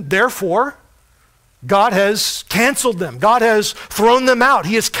reasoned, therefore, God has canceled them. God has thrown them out.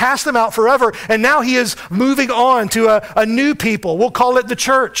 He has cast them out forever. And now he is moving on to a new people. We'll call it the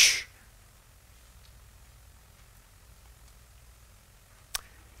church.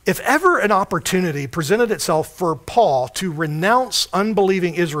 If ever an opportunity presented itself for Paul to renounce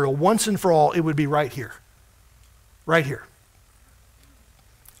unbelieving Israel once and for all, it would be right here. Right here.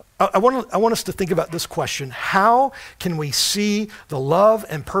 I want us to think about this question. How can we see the love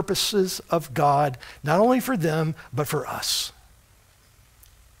and purposes of God, not only for them, but for us?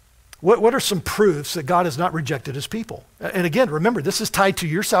 What are some proofs that God has not rejected his people? And again, remember, this is tied to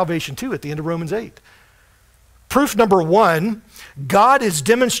your salvation too at the end of Romans 8. Proof number one, God is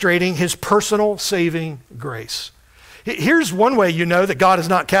demonstrating his personal saving grace. Here's one way you know that God has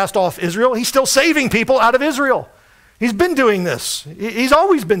not cast off Israel. He's still saving people out of Israel. He's been doing this. He's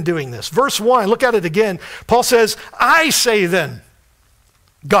always been doing this. Verse 1, look at it again. Paul says, I say then.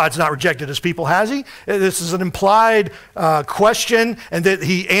 God's not rejected his people, has he? This is an implied question, and that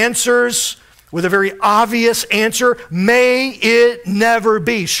he answers with a very obvious answer. May it never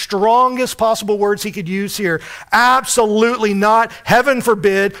be. Strongest possible words he could use here. Absolutely not. Heaven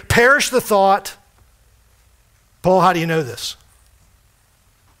forbid. Perish the thought. Paul, how do you know this?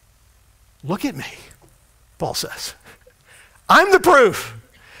 Look at me, Paul says. I'm the proof.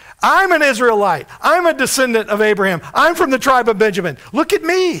 I'm an Israelite. I'm a descendant of Abraham. I'm from the tribe of Benjamin. Look at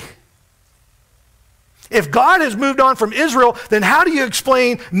me. If God has moved on from Israel, then how do you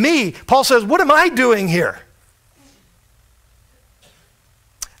explain me? Paul says, what am I doing here?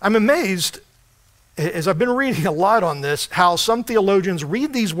 I'm amazed, as I've been reading a lot on this, how some theologians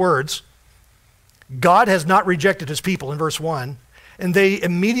read these words, God has not rejected his people in verse 1, and they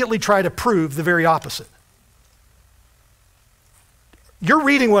immediately try to prove the very opposite. You're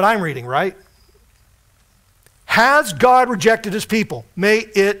reading what I'm reading, right? Has God rejected his people? May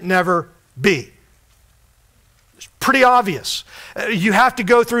it never be. It's pretty obvious. You have to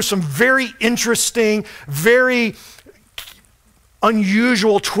go through some very interesting, very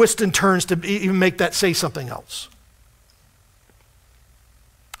unusual twists and turns to even make that say something else.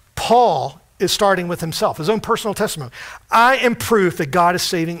 Paul is starting with himself, his own personal testimony. I am proof that God is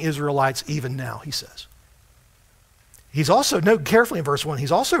saving Israelites even now, he says. He's also, note carefully in verse 1,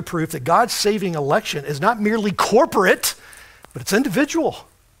 he's also proof that God's saving election is not merely corporate, but it's individual.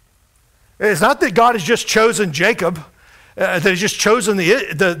 It's not that God has just chosen Jacob, that he's just chosen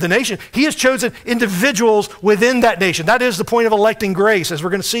the nation. He has chosen individuals within that nation. That is the point of electing grace, as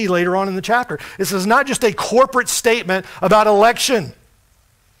we're going to see later on in the chapter. This is not just a corporate statement about election.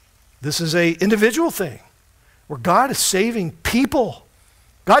 This is an individual thing where God is saving people.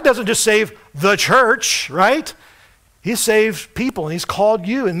 God doesn't just save the church, right? He saved people, and he's called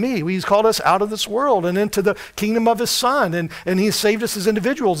you and me. He's called us out of this world and into the kingdom of his Son, and he's saved us as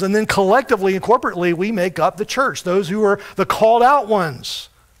individuals. And then collectively and corporately, we make up the church, those who are the called out ones.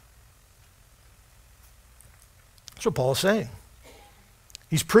 That's what Paul is saying.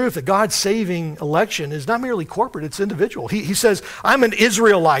 He's proof that God's saving election is not merely corporate, it's individual. He says, I'm an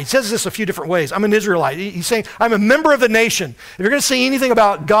Israelite. He says this a few different ways. I'm an Israelite. He's saying, I'm a member of the nation. If you're going to say anything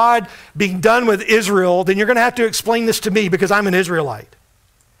about God being done with Israel, then you're going to have to explain this to me because I'm an Israelite.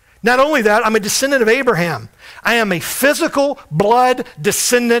 Not only that, I'm a descendant of Abraham. I am a physical blood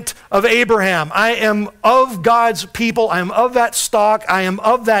descendant of Abraham. I am of God's people. I am of that stock. I am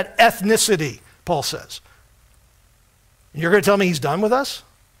of that ethnicity, Paul says. You're going to tell me he's done with us?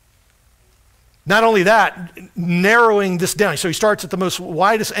 Not only that, narrowing this down. So he starts at the most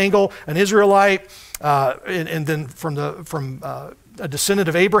widest angle, an Israelite, and then from a descendant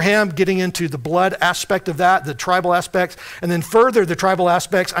of Abraham, getting into the blood aspect of that, the tribal aspects, and then further the tribal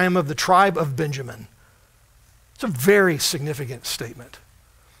aspects, I am of the tribe of Benjamin. It's a very significant statement.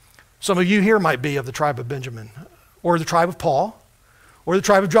 Some of you here might be of the tribe of Benjamin, or the tribe of Paul, or the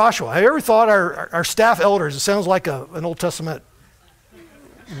tribe of Joshua. Have you ever thought our staff elders, it sounds like an Old Testament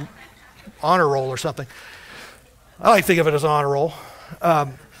honor roll or something. I like to think of it as an honor roll.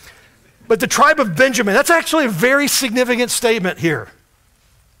 But the tribe of Benjamin, that's actually a very significant statement here.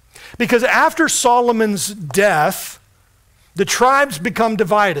 Because after Solomon's death, the tribes become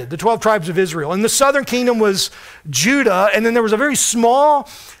divided, the 12 tribes of Israel. And the southern kingdom was Judah, and then there was a very small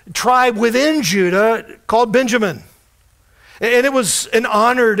tribe within Judah called Benjamin. And it was an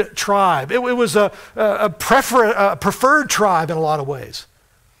honored tribe. It was a preferred tribe in a lot of ways.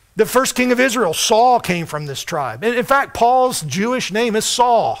 The first king of Israel, Saul, came from this tribe. In fact, Paul's Jewish name is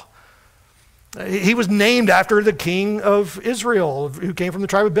Saul. He was named after the king of Israel, who came from the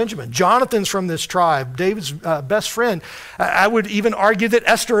tribe of Benjamin. Jonathan's from this tribe, David's best friend. I would even argue that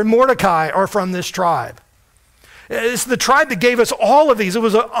Esther and Mordecai are from this tribe. It's the tribe that gave us all of these. It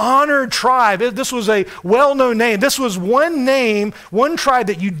was an honored tribe. This was a well-known name. This was one name, one tribe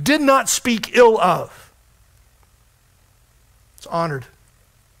that you did not speak ill of. It's honored.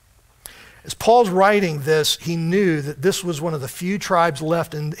 As Paul's writing this, he knew that this was one of the few tribes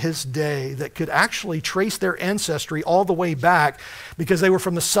left in his day that could actually trace their ancestry all the way back because they were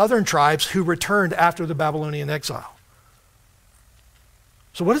from the southern tribes who returned after the Babylonian exile.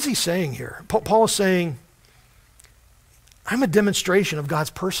 So what is he saying here? Paul is saying, I'm a demonstration of God's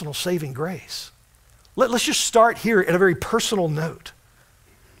personal saving grace. Let's just start here at a very personal note.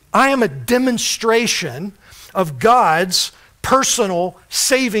 I am a demonstration of God's personal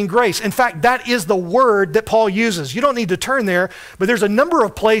saving grace. In fact, that is the word that Paul uses. You don't need to turn there, but there's a number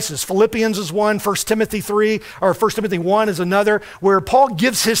of places. Philippians is one, 1 Timothy 3, or 1 Timothy 1 is another, where Paul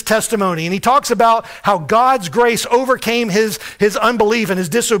gives his testimony, and he talks about how God's grace overcame his unbelief and his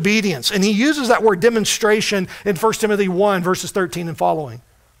disobedience. And he uses that word demonstration in 1 Timothy 1, verses 13 and following.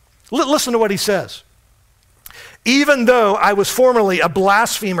 Listen to what he says. Even though I was formerly a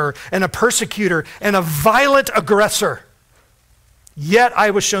blasphemer and a persecutor and a violent aggressor, yet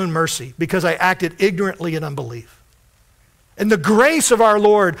I was shown mercy because I acted ignorantly in unbelief. And the grace of our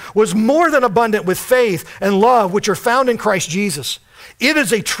Lord was more than abundant with faith and love which are found in Christ Jesus. It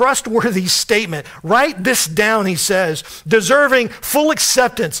is a trustworthy statement. Write this down, he says, deserving full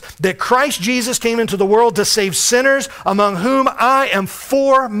acceptance that Christ Jesus came into the world to save sinners, among whom I am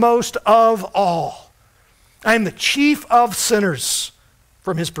foremost of all. I am the chief of sinners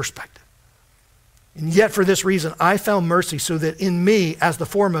from his perspective. And yet for this reason, I found mercy so that in me, as the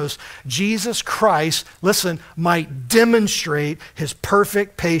foremost, Jesus Christ, listen, might demonstrate his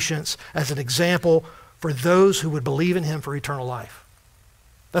perfect patience as an example for those who would believe in him for eternal life.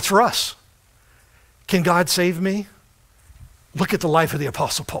 That's for us. Can God save me? Look at the life of the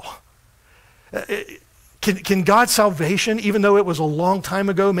Apostle Paul. Can God's salvation, even though it was a long time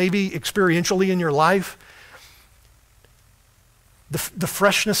ago, maybe experientially in your life, the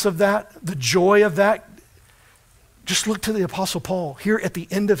freshness of that, the joy of that, just look to the Apostle Paul here at the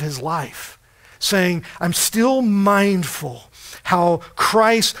end of his life, saying, I'm still mindful how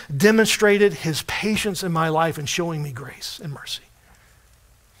Christ demonstrated his patience in my life and showing me grace and mercy.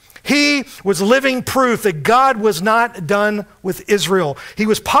 He was living proof that God was not done with Israel. He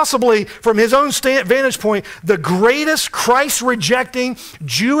was possibly, from his own vantage point, the greatest Christ-rejecting,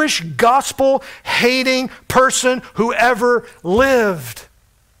 Jewish gospel-hating person who ever lived.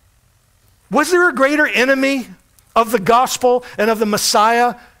 Was there a greater enemy of the gospel and of the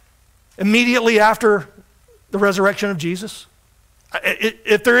Messiah immediately after the resurrection of Jesus?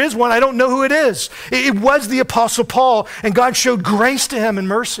 If there is one, I don't know who it is. It was the Apostle Paul, and God showed grace to him and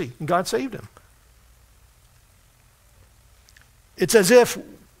mercy, and God saved him. It's as if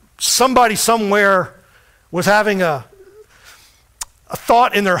somebody somewhere was having a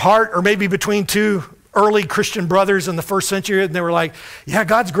thought in their heart, or maybe between two early Christian brothers in the first century, and they were like, yeah,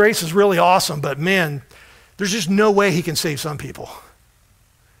 God's grace is really awesome, but man, there's just no way he can save some people.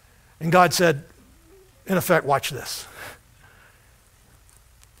 And God said, in effect, watch this.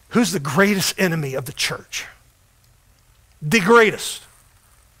 Who's the greatest enemy of the church? The greatest.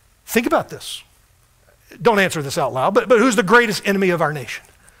 Think about this. Don't answer this out loud, but who's the greatest enemy of our nation?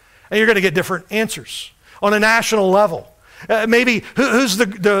 And you're going to get different answers on a national level. Maybe who's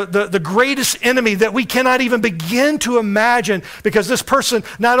the greatest enemy that we cannot even begin to imagine, because this person,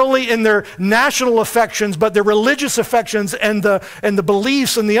 not only in their national affections, but their religious affections and the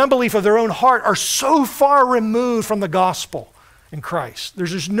beliefs and the unbelief of their own heart are so far removed from the gospel in Christ.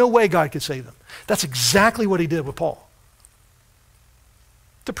 There's just no way God could save them. That's exactly what he did with Paul.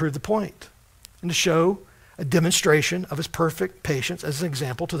 To prove the point and to show a demonstration of his perfect patience as an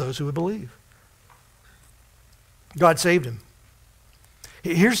example to those who would believe. God saved him.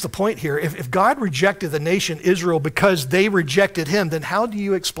 Here's the point here. If God rejected the nation Israel because they rejected him, then how do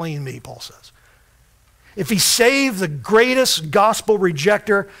you explain me, Paul says? If he saved the greatest gospel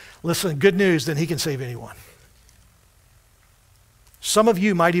rejecter, listen, good news, then he can save anyone. Some of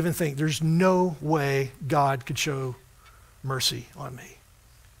you might even think there's no way God could show mercy on me.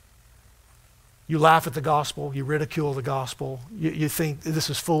 You laugh at the gospel, you ridicule the gospel, you think this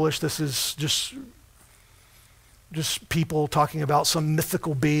is foolish, this is just people talking about some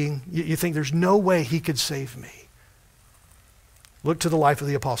mythical being. You think there's no way he could save me. Look to the life of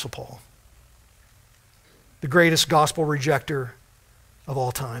the Apostle Paul, the greatest gospel rejecter of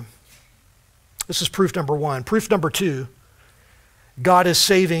all time. This is proof number one. Proof number two, God is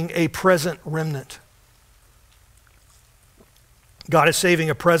saving a present remnant. God is saving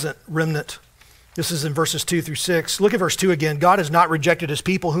a present remnant. This is in verses 2 through 6. Look at verse 2 again. God has not rejected his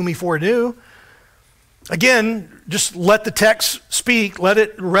people whom he foreknew. Again, just let the text speak. Let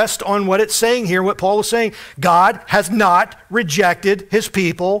it rest on what it's saying here, what Paul is saying. God has not rejected his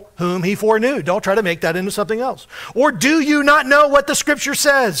people whom he foreknew. Don't try to make that into something else. Or do you not know what the scripture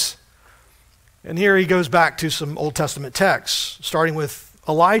says? And here he goes back to some Old Testament texts, starting with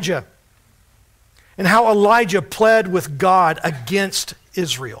Elijah, and how Elijah pled with God against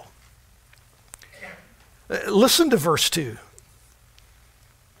Israel. Listen to verse 2.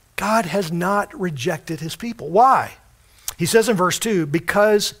 God has not rejected his people. Why? He says in verse 2,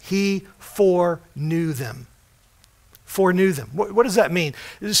 because he foreknew them. foreknew them. What does that mean?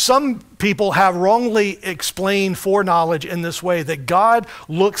 Some people have wrongly explained foreknowledge in this way, that God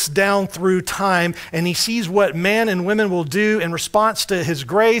looks down through time and he sees what men and women will do in response to his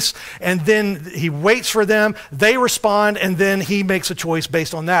grace, and then he waits for them, they respond, and then he makes a choice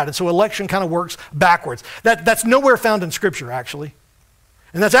based on that. And so election kind of works backwards. That's nowhere found in Scripture, actually.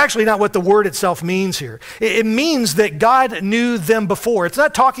 And that's actually not what the word itself means here. It means that God knew them before. It's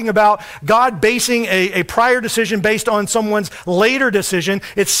not talking about God basing a prior decision based on someone's later decision.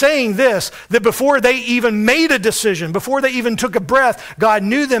 It's saying this, that before they even made a decision, before they even took a breath, God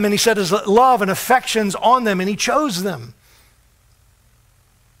knew them and he set his love and affections on them and he chose them.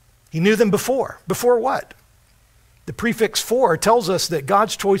 He knew them before. Before what? The prefix "for" tells us that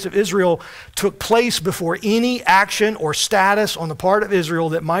God's choice of Israel took place before any action or status on the part of Israel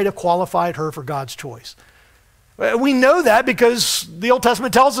that might have qualified her for God's choice. We know that because the Old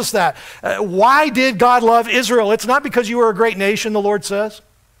Testament tells us that. Why did God love Israel? It's not because you were a great nation, the Lord says.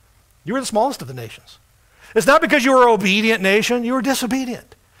 You were the smallest of the nations. It's not because you were an obedient nation. You were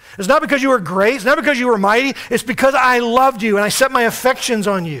disobedient. It's not because you were great. It's not because you were mighty. It's because I loved you and I set my affections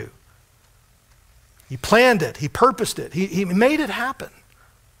on you. He planned it. He purposed it. He made it happen.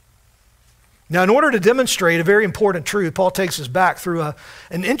 Now, in order to demonstrate a very important truth, Paul takes us back through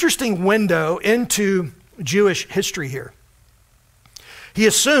an interesting window into Jewish history here. He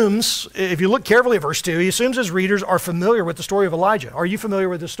assumes, if you look carefully at verse 2, he assumes his readers are familiar with the story of Elijah. Are you familiar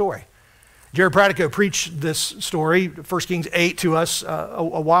with this story? Jared Pratico preached this story, 1 Kings 8, to us a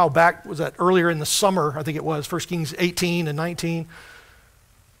while back. Was that earlier in the summer, I think it was, 1 Kings 18 and 19.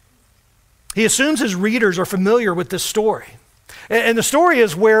 He assumes his readers are familiar with this story. And the story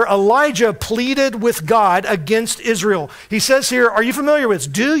is where Elijah pleaded with God against Israel. He says here, are you familiar with this?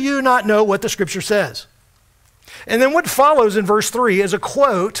 Do you not know what the scripture says? And then what follows in verse 3 is a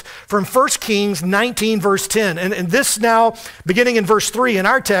quote from 1 Kings 19, verse 10. And this now, beginning in verse 3 in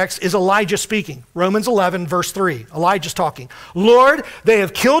our text, is Elijah speaking. Romans 11, verse 3. Elijah's talking. Lord, they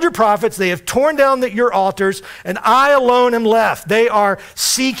have killed your prophets, they have torn down your altars, and I alone am left. They are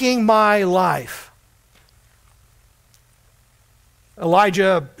seeking my life.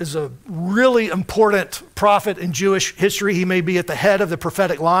 Elijah is a really important prophet in Jewish history. He may be at the head of the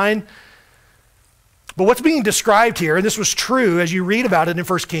prophetic line. But what's being described here, and this was true as you read about it in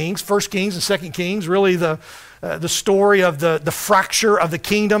 1 Kings and 2 Kings, really the story of the fracture of the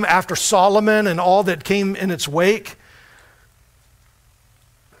kingdom after Solomon and all that came in its wake.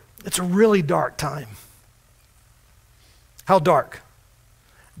 It's a really dark time. How dark?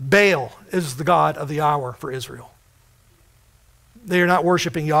 Baal is the god of the hour for Israel. They are not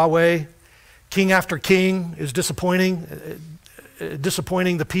worshiping Yahweh. King after king is disappointing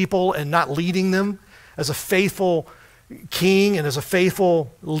the people and not leading them as a faithful king and as a faithful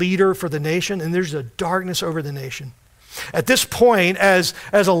leader for the nation, and there's a darkness over the nation. At this point, as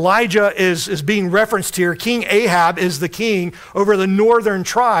Elijah is being referenced here, King Ahab is the king over the northern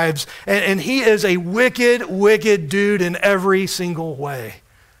tribes, and he is a wicked, wicked dude in every single way.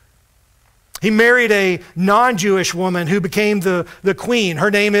 He married a non-Jewish woman who became the queen. Her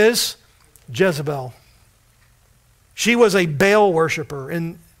name is Jezebel. She was a Baal worshiper,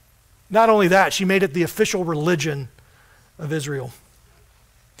 and not only that, she made it the official religion of Israel.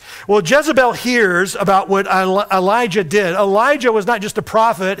 Well, Jezebel hears about what Elijah did. Elijah was not just a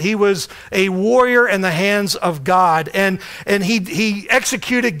prophet, he was a warrior in the hands of God, and he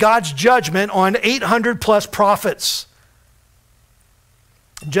executed God's judgment on 800 plus prophets.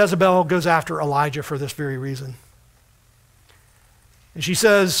 Jezebel goes after Elijah for this very reason. And she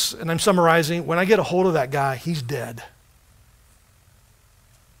says, and I'm summarizing, when I get a hold of that guy, he's dead.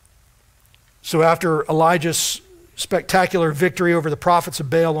 So after Elijah's spectacular victory over the prophets of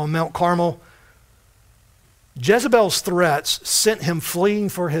Baal on Mount Carmel, Jezebel's threats sent him fleeing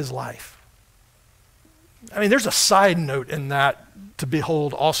for his life. I mean, there's a side note in that to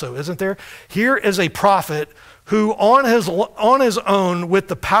behold also, isn't there? Here is a prophet who on his own, with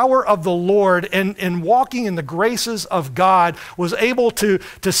the power of the Lord and walking in the graces of God, was able to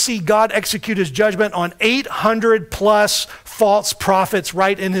see God execute his judgment on 800 plus false prophets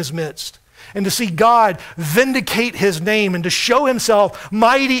right in his midst. And to see God vindicate his name and to show himself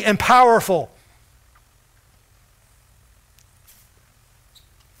mighty and powerful.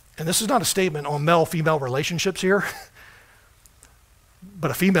 And this is not a statement on male-female relationships here, but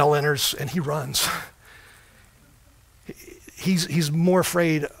a female enters and he runs. He's more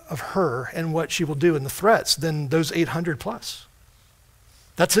afraid of her and what she will do and the threats than those 800 plus.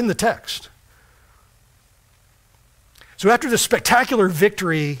 That's in the text. So after this spectacular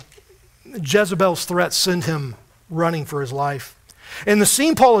victory, Jezebel's threats send him running for his life. In the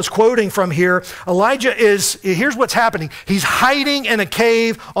scene Paul is quoting from here, Elijah here's what's happening. He's hiding in a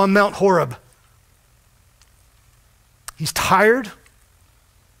cave on Mount Horeb. He's tired.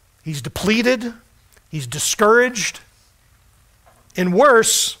 He's depleted. He's discouraged. And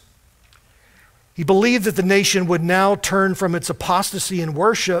worse, he believed that the nation would now turn from its apostasy in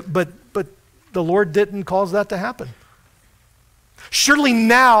worship, but the Lord didn't cause that to happen. Surely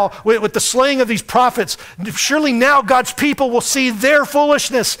now, with the slaying of these prophets, surely now God's people will see their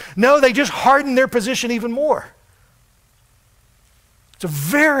foolishness. No, they just harden their position even more. It's a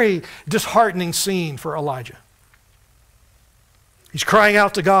very disheartening scene for Elijah. He's crying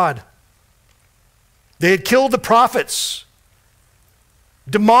out to God. They had killed the prophets,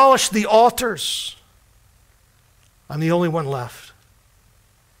 demolished the altars. I'm the only one left.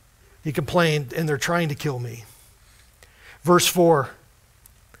 He complained, and they're trying to kill me. Verse 4,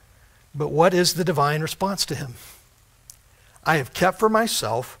 but what is the divine response to him? I have kept for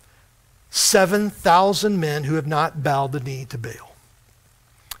myself 7,000 men who have not bowed the knee to Baal.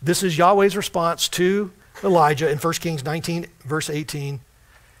 This is Yahweh's response to Elijah in 1 Kings 19, verse 18.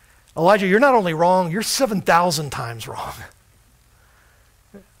 Elijah, you're not only wrong, you're 7,000 times wrong.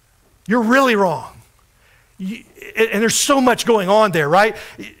 You're really wrong. And there's so much going on there, right?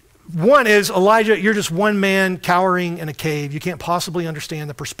 One is, Elijah, you're just one man cowering in a cave. You can't possibly understand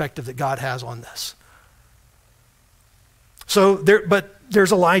the perspective that God has on this. But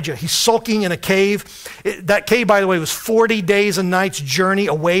there's Elijah. He's sulking in a cave. That cave, by the way, was 40 days and nights journey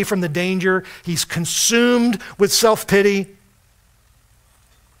away from the danger. He's consumed with self-pity.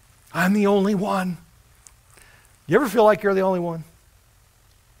 I'm the only one. You ever feel like you're the only one?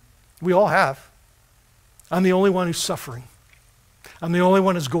 We all have. I'm the only one who's suffering. I'm the only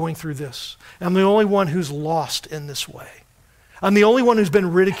one who's going through this. I'm the only one who's lost in this way. I'm the only one who's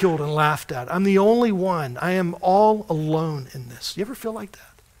been ridiculed and laughed at. I'm the only one. I am all alone in this. You ever feel like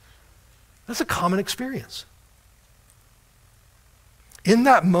that? That's a common experience. In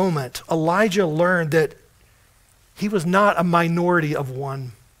that moment, Elijah learned that he was not a minority of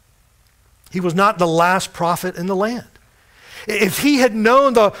one. He was not the last prophet in the land. If he had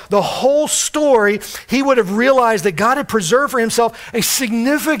known the whole story, he would have realized that God had preserved for himself a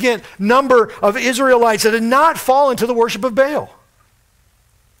significant number of Israelites that had not fallen to the worship of Baal.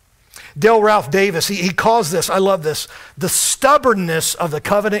 Dale Ralph Davis, he calls this, I love this, the stubbornness of the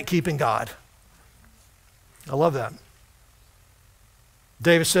covenant-keeping God. I love that.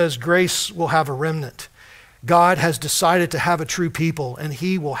 Davis says, grace will have a remnant. God has decided to have a true people, and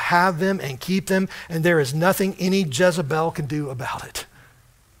he will have them and keep them, and there is nothing any Jezebel can do about it.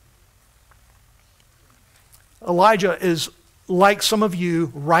 Elijah is like some of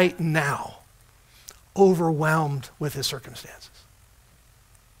you right now, overwhelmed with his circumstances.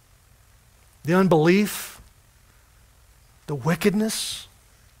 The unbelief, the wickedness,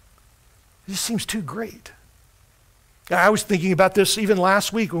 it just seems too great. I was thinking about this even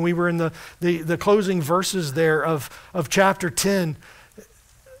last week when we were in the closing verses there of chapter 10.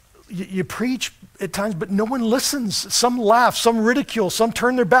 You preach at times, but no one listens. Some laugh, some ridicule, some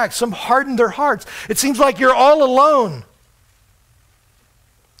turn their back, some harden their hearts. It seems like you're all alone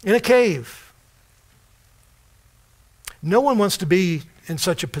in a cave. No one wants to be in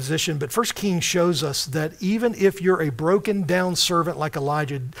such a position, but 1 Kings shows us that even if you're a broken down servant like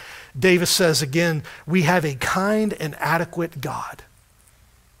Elijah, Davis says again, we have a kind and adequate God,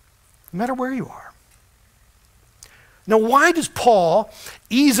 no matter where you are. Now, why does Paul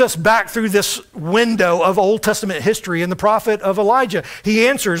ease us back through this window of Old Testament history and the prophet of Elijah? He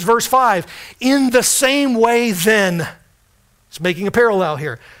answers, verse 5, in the same way then, it's making a parallel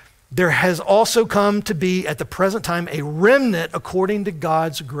here, there has also come to be at the present time a remnant according to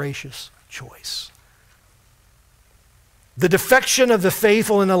God's gracious choice. The defection of the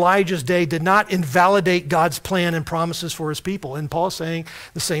faithful in Elijah's day did not invalidate God's plan and promises for his people. And Paul's saying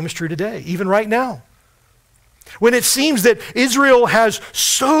the same is true today, even right now. When it seems that Israel has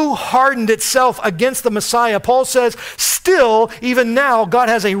so hardened itself against the Messiah, Paul says, still, even now, God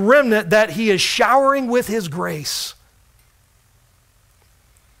has a remnant that he is showering with his grace.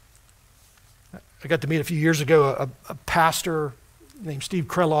 I got to meet a few years ago a pastor named Steve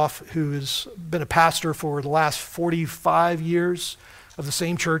Kreloff, who has been a pastor for the last 45 years of the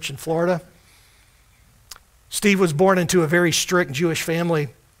same church in Florida. Steve was born into a very strict Jewish family.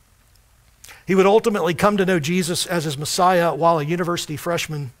 He would ultimately come to know Jesus as his Messiah while a university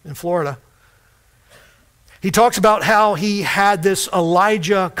freshman in Florida. He talks about how he had this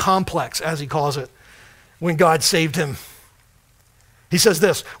Elijah complex, as he calls it, when God saved him. He says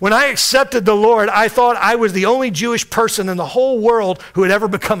this, when I accepted the Lord, I thought I was the only Jewish person in the whole world who had ever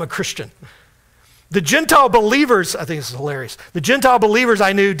become a Christian. The Gentile believers, I think this is hilarious, the Gentile believers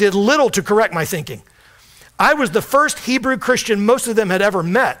I knew did little to correct my thinking. I was the first Hebrew Christian most of them had ever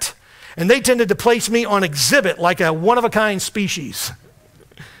met, and they tended to place me on exhibit like a one-of-a-kind species.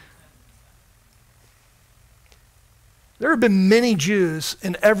 There have been many Jews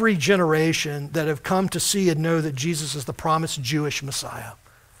in every generation that have come to see and know that Jesus is the promised Jewish Messiah.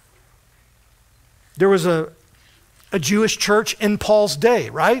 There was a Jewish church in Paul's day,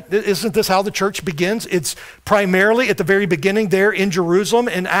 right? Isn't this how the church begins? It's primarily at the very beginning there in Jerusalem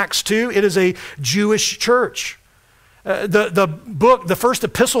in Acts 2. It is a Jewish church. The first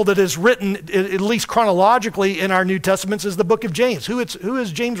epistle that is written, at least chronologically in our New Testaments, is the book of James. Who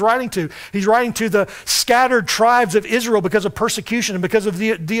is James writing to? He's writing to the scattered tribes of Israel because of persecution and because of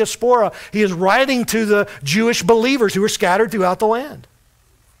the diaspora. He is writing to the Jewish believers who are scattered throughout the land.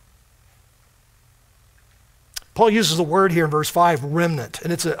 Paul uses the word here in verse 5, remnant,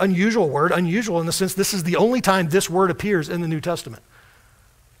 and it's an unusual word, unusual in the sense this is the only time this word appears in the New Testament.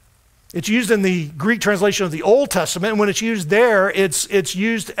 It's used in the Greek translation of the Old Testament, and when it's used there, it's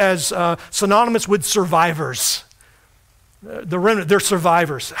used as synonymous with survivors. The remnant, they're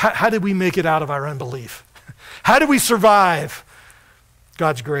survivors. How did we make it out of our unbelief? How did we survive?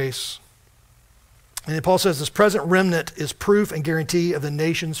 God's grace. And then Paul says this present remnant is proof and guarantee of the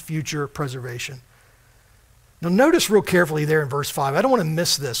nation's future preservation. Now notice real carefully there in verse 5. I don't want to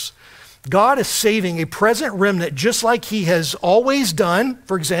miss this. God is saving a present remnant just like he has always done.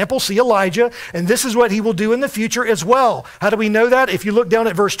 For example, see Elijah, and this is what he will do in the future as well. How do we know that? If you look down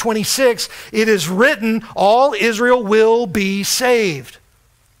at verse 26, it is written, all Israel will be saved.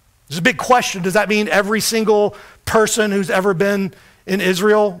 There's a big question. Does that mean every single person who's ever been in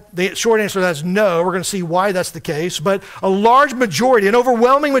Israel? The short answer to that is no. We're going to see why that's the case. But a large majority, an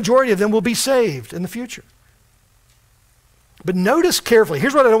overwhelming majority of them will be saved in the future. But notice carefully,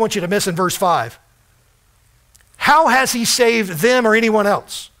 here's what I don't want you to miss in verse 5. How has he saved them or anyone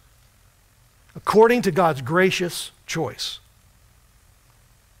else? According to God's gracious choice.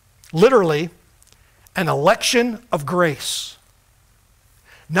 Literally, an election of grace.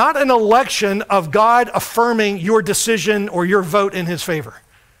 Not an election of God affirming your decision or your vote in his favor.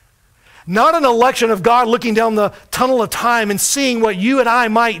 Not an election of God looking down the tunnel of time and seeing what you and I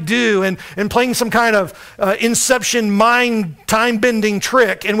might do and playing some kind of inception mind time-bending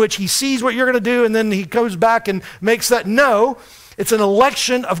trick in which he sees what you're going to do and then he goes back and makes that. No, it's an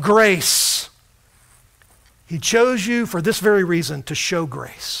election of grace. He chose you for this very reason, to show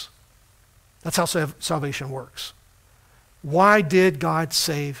grace. That's how salvation works. Why did God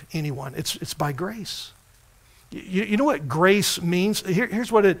save anyone? It's by grace. You know what grace means?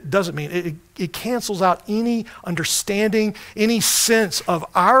 Here's what it doesn't mean. It cancels out any understanding, any sense of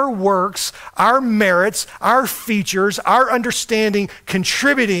our works, our merits, our features, our understanding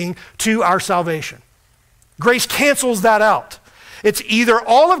contributing to our salvation. Grace cancels that out. It's either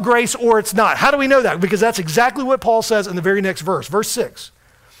all of grace or it's not. How do we know that? Because that's exactly what Paul says in the very next verse, verse 6.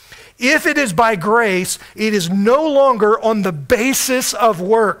 If it is by grace, it is no longer on the basis of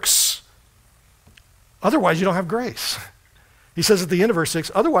works. Otherwise, you don't have grace. He says at the end of verse 6,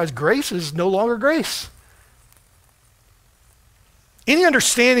 otherwise grace is no longer grace. Any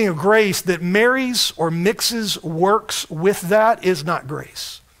understanding of grace that marries or mixes works with that is not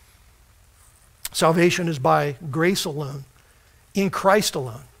grace. Salvation is by grace alone, in Christ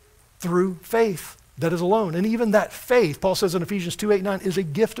alone, through faith that is alone. And even that faith, Paul says in Ephesians 2:8-9, is a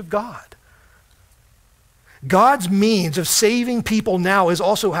gift of God. God's means of saving people now is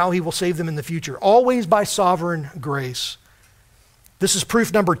also how he will save them in the future, always by sovereign grace. This is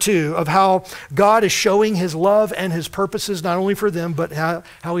proof number 2 of how God is showing his love and his purposes not only for them, but how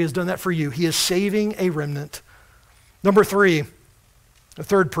he has done that for you. He is saving a remnant. Number 3, the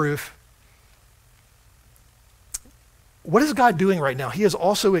third proof. What is God doing right now? He is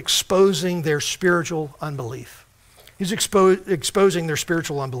also exposing their spiritual unbelief. He's exposing their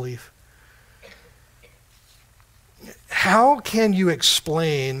spiritual unbelief. How can you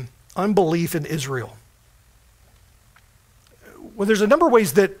explain unbelief in Israel? Well, there's a number of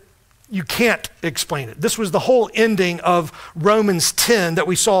ways that you can't explain it. This was the whole ending of Romans 10 that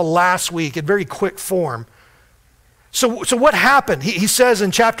we saw last week in very quick form. So what happened? He says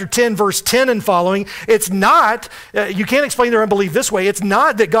in chapter 10, verse 10 and following, it's not, you can't explain their unbelief this way. It's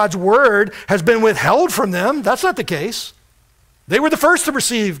not that God's word has been withheld from them. That's not the case. They were the first to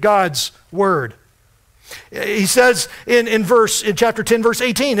receive God's word. He says in chapter 10, verse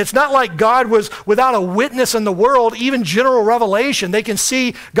 18, it's not like God was without a witness in the world, even general revelation. They can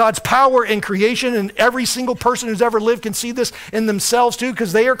see God's power in creation, and every single person who's ever lived can see this in themselves too,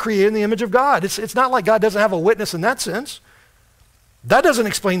 because they are created in the image of God. It's not like God doesn't have a witness in that sense. That doesn't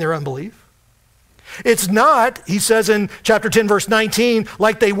explain their unbelief. It's not, he says in chapter 10, verse 19,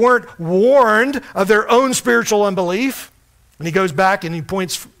 like they weren't warned of their own spiritual unbelief. And he goes back and he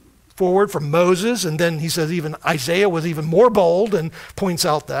points forward from Moses, and then he says even Isaiah was even more bold and points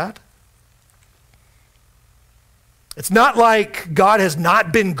out that. It's not like God has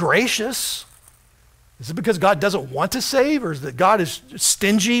not been gracious. Is it because God doesn't want to save, or is it that God is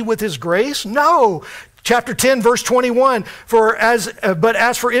stingy with his grace? No. Chapter 10, verse 21, but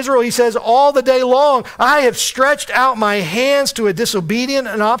as for Israel, he says, all the day long, I have stretched out my hands to a disobedient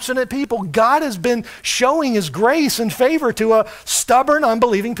and obstinate people. God has been showing his grace and favor to a stubborn,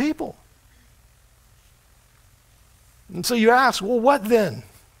 unbelieving people. And so you ask, well, what then?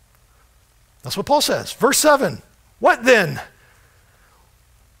 That's what Paul says. Verse 7, what then?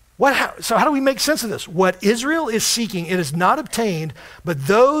 So how do we make sense of this? What Israel is seeking, it is not obtained, but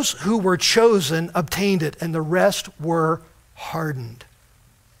those who were chosen obtained it, and the rest were hardened.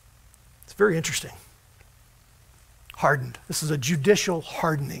 It's very interesting. Hardened. This is a judicial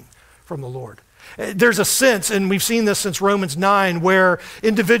hardening from the Lord. There's a sense, and we've seen this since Romans 9, where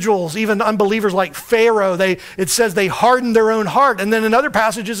individuals, even unbelievers like Pharaoh, it says they hardened their own heart. And then in other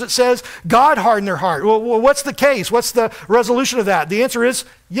passages it says God hardened their heart. Well, what's the case? What's the resolution of that? The answer is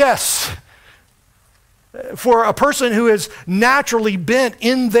yes. For a person who is naturally bent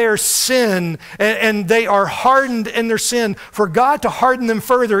in their sin and they are hardened in their sin, for God to harden them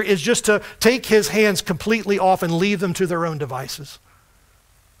further is just to take his hands completely off and leave them to their own devices.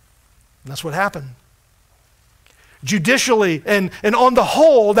 And that's what happened. Judicially and on the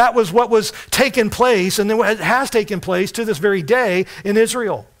whole, that was what was taking place, and it has taken place to this very day in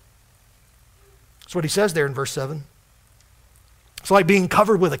Israel. That's what he says there in verse 7. It's like being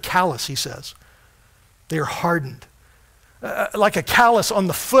covered with a callus, he says. They are hardened. Like a callus on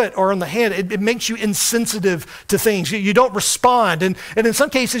the foot or on the hand, it makes you insensitive to things. You don't respond. And in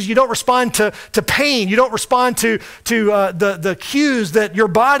some cases, you don't respond to pain. You don't respond to the cues that your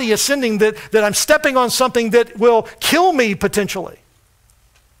body is sending that I'm stepping on something that will kill me potentially.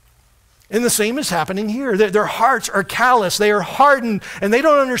 And the same is happening here. Their hearts are callous. They are hardened, and they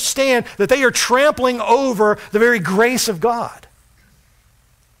don't understand that they are trampling over the very grace of God.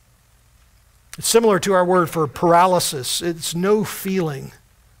 It's similar to our word for paralysis. It's no feeling.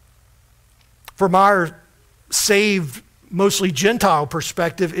 From our saved, mostly Gentile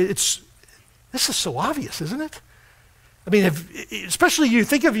perspective, this is so obvious, isn't it? I mean, especially you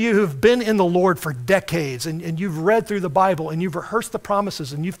think of you who've been in the Lord for decades and you've read through the Bible and you've rehearsed the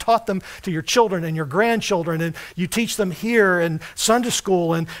promises and you've taught them to your children and your grandchildren and you teach them here in Sunday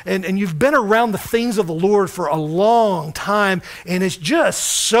school and you've been around the things of the Lord for a long time, and it's just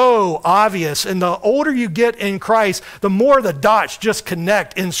so obvious. And the older you get in Christ, the more the dots just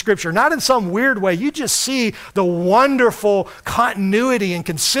connect in Scripture. Not in some weird way. You just see the wonderful continuity and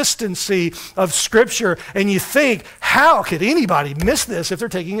consistency of Scripture, and you think, how could anybody miss this if they're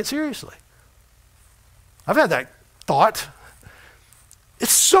taking it seriously? I've had that thought.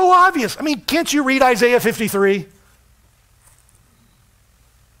 It's so obvious. I mean, can't you read Isaiah 53?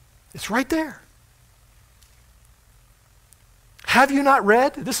 It's right there. Have you not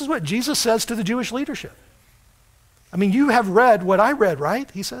read? This is what Jesus says to the Jewish leadership. I mean, you have read what I read,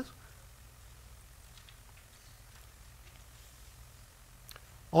 right? He says.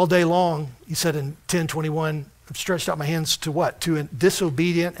 All day long, he said in 10:21, I've stretched out my hands to what? To a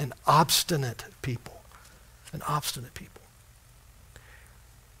disobedient and obstinate people. An obstinate people.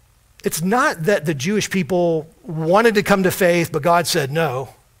 It's not that the Jewish people wanted to come to faith, but God said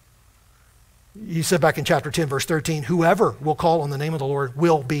no. He said back in chapter 10, verse 13, whoever will call on the name of the Lord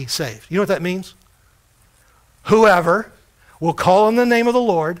will be saved. You know what that means? Whoever will call on the name of the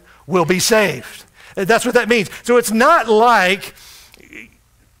Lord will be saved. That's what that means. So it's not like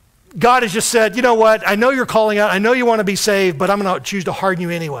God has just said, you know what, I know you're calling out, I know you want to be saved, but I'm going to choose to harden you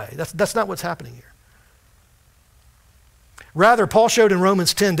anyway. That's not what's happening here. Rather, Paul showed in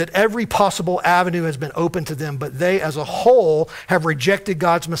Romans 10 that every possible avenue has been open to them, but they as a whole have rejected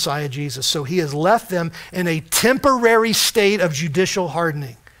God's Messiah, Jesus. So he has left them in a temporary state of judicial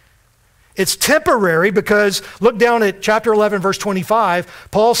hardening. It's temporary because look down at chapter 11, verse 25.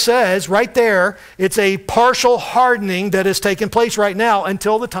 Paul says right there, it's a partial hardening that has taken place right now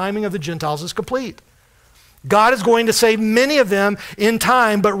until the timing of the Gentiles is complete. God is going to save many of them in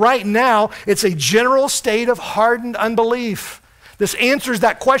time, but right now it's a general state of hardened unbelief. This answers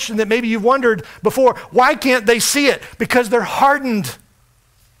that question that maybe you've wondered before. Why can't they see it? Because they're hardened.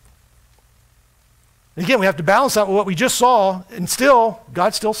 Again, we have to balance out what we just saw, and still,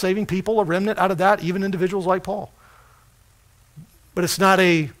 God's still saving people, a remnant out of that, even individuals like Paul. But it's not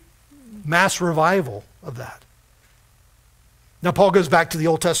a mass revival of that. Now, Paul goes back to the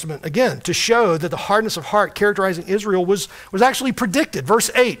Old Testament again to show that the hardness of heart characterizing Israel was actually predicted.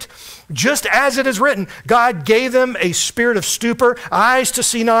 Verse 8, just as it is written, God gave them a spirit of stupor, eyes to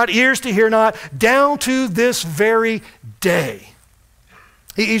see not, ears to hear not, down to this very day.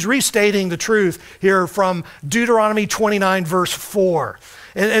 He's restating the truth here from Deuteronomy 29, verse 4.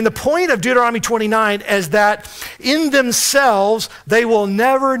 And the point of Deuteronomy 29 is that in themselves, they will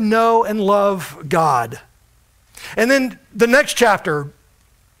never know and love God. And then the next chapter,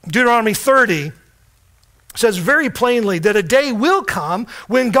 Deuteronomy 30, says very plainly that a day will come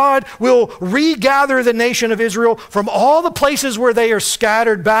when God will regather the nation of Israel from all the places where they are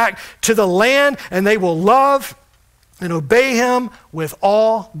scattered back to the land, and they will love and obey him with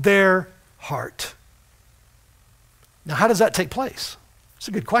all their heart. Now, how does that take place? It's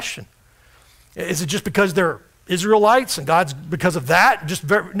a good question. Is it just because they're Israelites and God's because of that?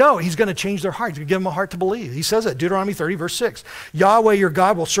 No, he's going to change their heart. He's going to give them a heart to believe. He says that, Deuteronomy 30, verse 6. Yahweh your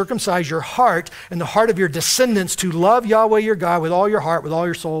God will circumcise your heart and the heart of your descendants to love Yahweh your God with all your heart, with all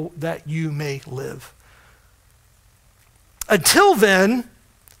your soul, that you may live. Until then,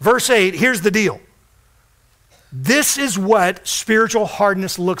 verse 8, here's the deal. This is what spiritual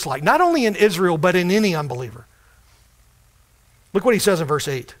hardness looks like, not only in Israel, but in any unbeliever. Look what he says in verse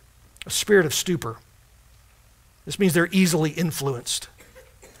 8, a spirit of stupor. This means they're easily influenced.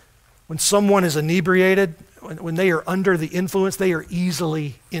 When someone is inebriated, when they are under the influence, they are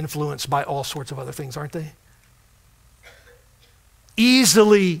easily influenced by all sorts of other things, aren't they?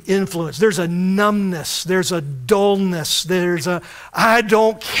 Easily influenced. There's a numbness, there's a dullness, there's a I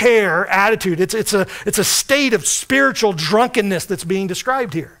don't care attitude. It's a state of spiritual drunkenness that's being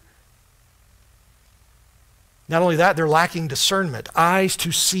described here. Not only that, they're lacking discernment, eyes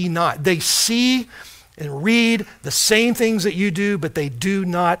to see not. They see and read the same things that you do, but they do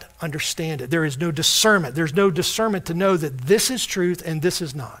not understand it. There is no discernment. There's no discernment to know that this is truth and this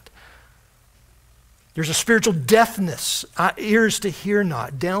is not. There's a spiritual deafness, ears to hear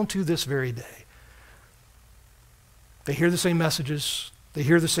not, down to this very day. They hear the same messages, they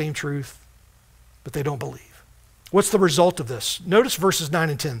hear the same truth, but they don't believe. What's the result of this? Notice verses 9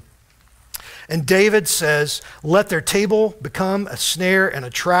 and 10. And David says, let their table become a snare and a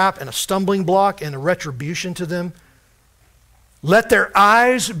trap and a stumbling block and a retribution to them. Let their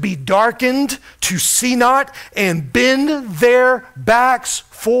eyes be darkened to see not and bend their backs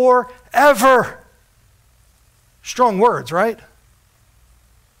forever. Strong words, right?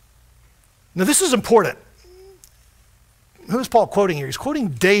 Now this is important. Who is Paul quoting here? He's quoting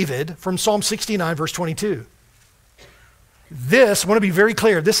David from Psalm 69, verse 22. This, I want to be very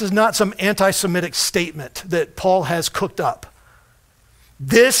clear, this is not some anti-Semitic statement that Paul has cooked up.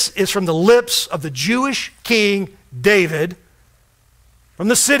 This is from the lips of the Jewish king David, from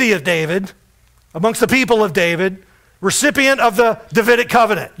the city of David, amongst the people of David, recipient of the Davidic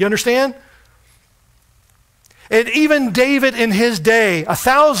covenant. You understand? And even David in his day,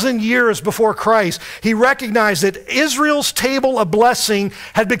 1,000 years before Christ, he recognized that Israel's table of blessing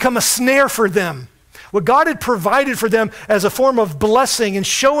had become a snare for them. What God had provided for them as a form of blessing and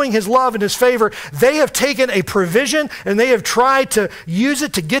showing his love and his favor, they have taken a provision and they have tried to use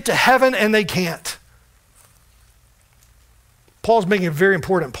it to get to heaven, and they can't. Paul's making a very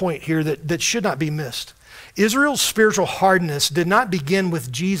important point here that should not be missed. Israel's spiritual hardness did not begin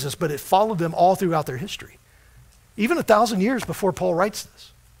with Jesus, but it followed them all throughout their history. Even 1,000 years before Paul writes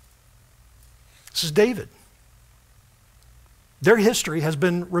this. This is David. Their history has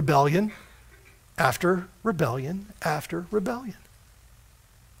been rebellion after rebellion after rebellion.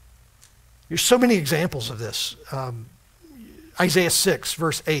 There's so many examples of this. Isaiah 6,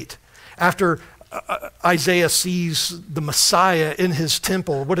 verse 8. After Isaiah sees the Messiah in his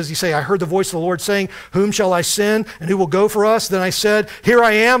temple, what does he say? I heard the voice of the Lord saying, whom shall I send and who will go for us? Then I said, here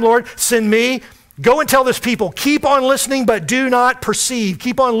I am, Lord, send me. Go and tell this people, keep on listening but do not perceive.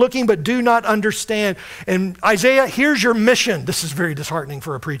 Keep on looking but do not understand. And Isaiah, here's your mission. This is very disheartening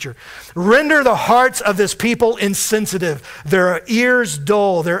for a preacher. Render the hearts of this people insensitive, their ears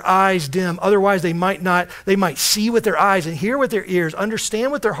dull, their eyes dim. Otherwise they might see with their eyes and hear with their ears,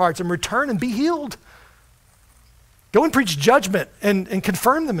 understand with their hearts, and return and be healed. Go and preach judgment and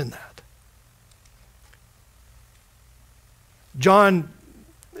confirm them in that. John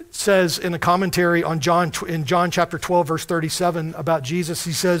says in a commentary on in John chapter 12, verse 37 about Jesus,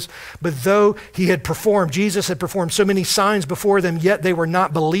 he says, but though Jesus had performed so many signs before them, yet they were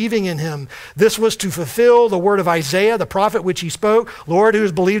not believing in him. This was to fulfill the word of Isaiah, the prophet, which he spoke, Lord, who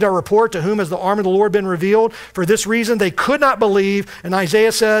has believed our report, to whom has the arm of the Lord been revealed? For this reason they could not believe. And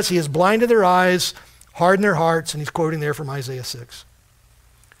Isaiah says he has blinded their eyes, hardened their hearts, and he's quoting there from Isaiah 6.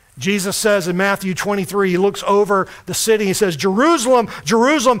 Jesus says in Matthew 23, he looks over the city, he says, Jerusalem,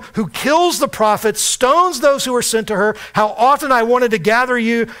 Jerusalem, who kills the prophets, stones those who are sent to her. How often I wanted to gather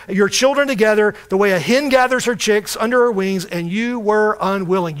you, your children together, the way a hen gathers her chicks under her wings, and you were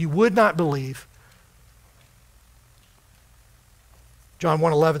unwilling. You would not believe. John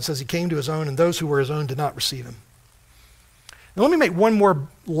 1:11 says he came to his own, and those who were his own did not receive him. Now let me make one more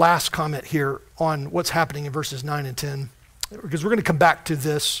last comment here on what's happening in verses 9 and 10. Because we're going to come back to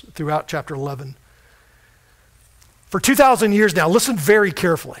this throughout chapter 11. For 2,000 years now, listen very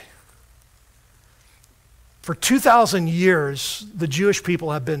carefully. For 2,000 years, the Jewish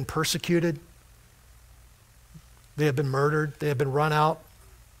people have been persecuted. They have been murdered. They have been run out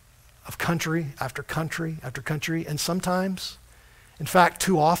of country after country after country. And sometimes, in fact,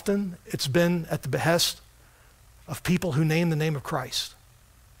 too often, it's been at the behest of people who name the name of Christ.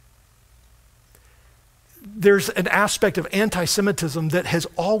 There's an aspect of anti-Semitism that has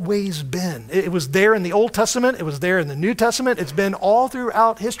always been. It was there in the Old Testament. It was there in the New Testament. It's been all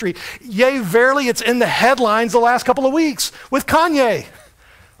throughout history. Yea, verily, it's in the headlines the last couple of weeks with Kanye,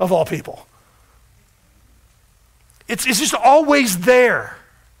 of all people. It's just always there.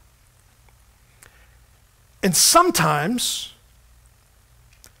 And sometimes,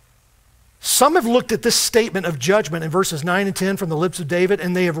 some have looked at this statement of judgment in verses 9 and 10 from the lips of David,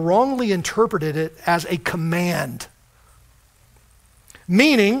 and they have wrongly interpreted it as a command.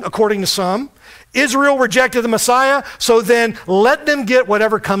 Meaning, according to some, Israel rejected the Messiah, so then let them get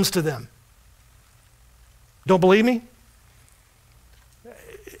whatever comes to them. Don't believe me?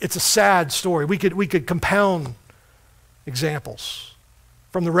 It's a sad story. We could compound examples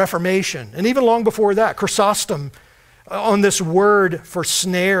from the Reformation, and even long before that. Chrysostom, on this word for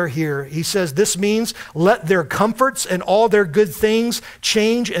snare here, he says this means let their comforts and all their good things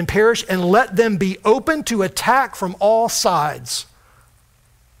change and perish, and let them be open to attack from all sides.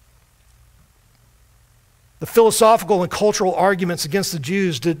 The philosophical and cultural arguments against the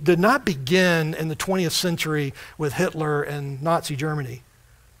Jews did not begin in the 20th century with Hitler and Nazi Germany.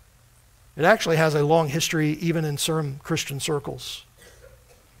 It actually has a long history even in some Christian circles.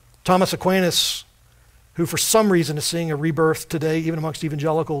 Thomas Aquinas, who for some reason is seeing a rebirth today, even amongst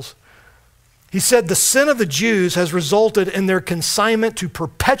evangelicals, he said the sin of the Jews has resulted in their consignment to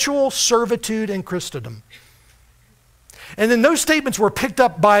perpetual servitude in Christendom. And then those statements were picked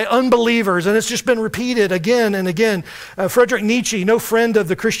up by unbelievers, and it's just been repeated again and again. Friedrich Nietzsche, no friend of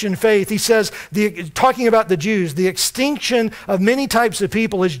the Christian faith, he says, talking about the Jews, the extinction of many types of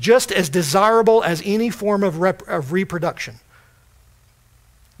people is just as desirable as any form of reproduction.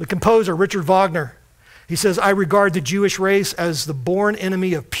 The composer, Richard Wagner, he says, I regard the Jewish race as the born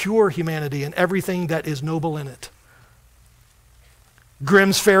enemy of pure humanity and everything that is noble in it.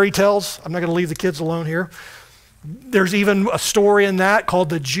 Grimm's fairy tales, I'm not going to leave the kids alone here. There's even a story in that called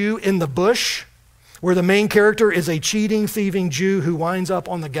The Jew in the Bush, where the main character is a cheating, thieving Jew who winds up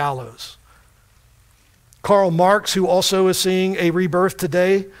on the gallows. Karl Marx, who also is seeing a rebirth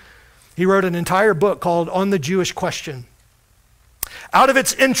today, he wrote an entire book called On the Jewish Question. Out of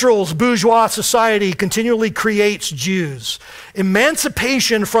its entrails, bourgeois society continually creates Jews.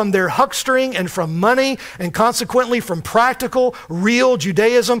 Emancipation from their huckstering and from money, and consequently from practical, real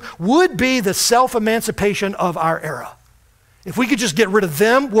Judaism, would be the self-emancipation of our era. If we could just get rid of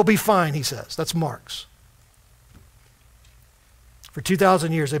them, we'll be fine, he says. That's Marx. For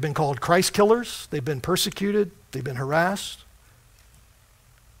 2,000 years, they've been called Christ killers. They've been persecuted. They've been harassed.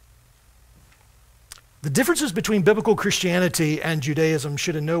 The differences between biblical Christianity and Judaism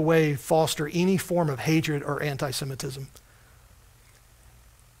should in no way foster any form of hatred or anti-Semitism.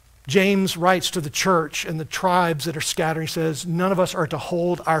 James writes to the church and the tribes that are scattered. He says, none of us are to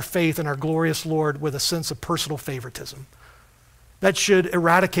hold our faith in our glorious Lord with a sense of personal favoritism. That should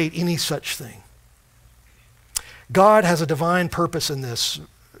eradicate any such thing. God has a divine purpose in this.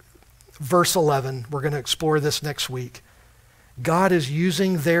 Verse 11, we're going to explore this next week. God is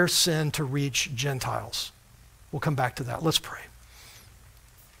using their sin to reach Gentiles. We'll come back to that. Let's pray.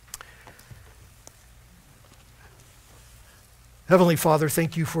 Heavenly Father,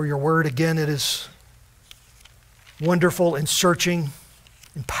 thank you for your word. Again, it is wonderful and searching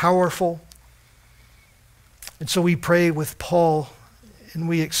and powerful. And so we pray with Paul and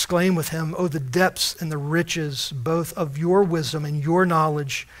we exclaim with him, oh, the depths and the riches both of your wisdom and your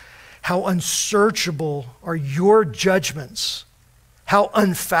knowledge. How unsearchable are your judgments. How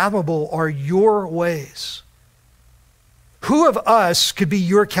unfathomable are your ways. Who of us could be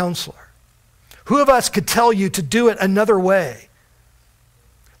your counselor? Who of us could tell you to do it another way?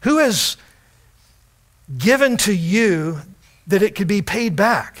 Who has given to you that it could be paid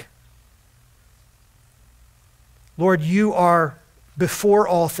back? Lord, you are before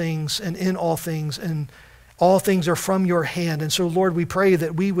all things and in all things, and all things are from your hand. And so, Lord, we pray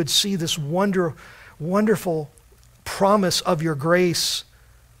that we would see this wonderful promise of your grace,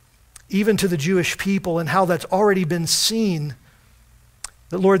 even to the Jewish people, and how that's already been seen.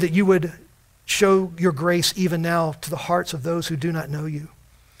 That, Lord, that you would show your grace even now to the hearts of those who do not know you.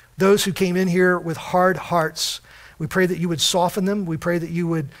 Those who came in here with hard hearts, we pray that you would soften them. We pray that you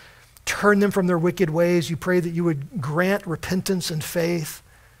would turn them from their wicked ways. You pray that you would grant repentance and faith.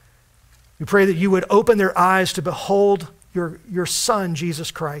 We pray that you would open their eyes to behold your Son, Jesus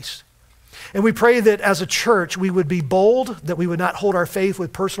Christ. And we pray that as a church, we would be bold, that we would not hold our faith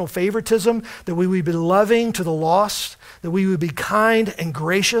with personal favoritism, that we would be loving to the lost, that we would be kind and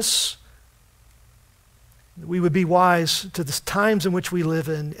gracious, that we would be wise to the times in which we live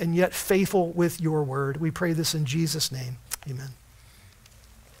in, and yet faithful with your word. We pray this in Jesus' name. Amen.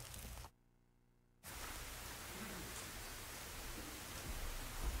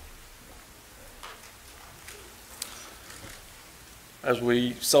 As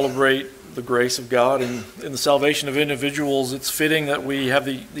we celebrate the grace of God and in the salvation of individuals, it's fitting that we have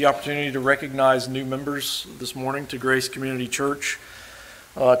the opportunity to recognize new members this morning to Grace Community Church.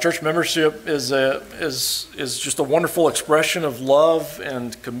 Church membership is just a wonderful expression of love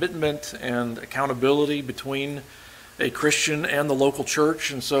and commitment and accountability between a Christian and the local church.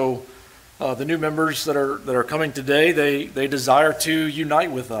 And so the new members that are coming today, they desire to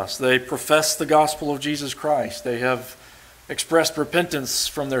unite with us. They profess the gospel of Jesus Christ. They have expressed repentance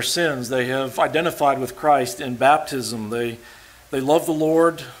from their sins. They have identified with Christ in baptism. They love the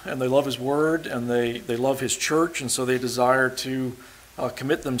Lord and they love His Word and they love His church, and so they desire to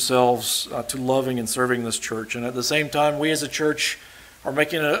commit themselves to loving and serving this church. And at the same time, we as a church are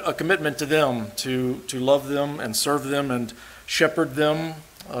making a commitment to them to love them and serve them and shepherd them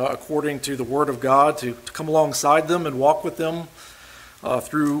according to the Word of God, to come alongside them and walk with them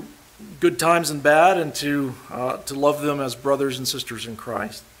through good times and bad, and to love them as brothers and sisters in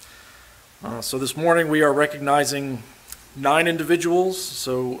Christ. So this morning we are recognizing 9 individuals.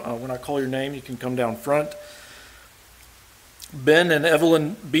 So when I call your name, you can come down front. Ben and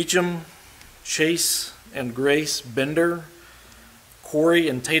Evelyn Beecham, Chase and Grace Bender, Corey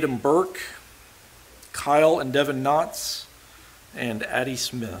and Tatum Burke, Kyle and Devin Knotts, and Addie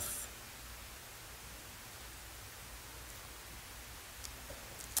Smith.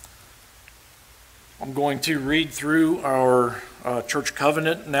 I'm going to read through our church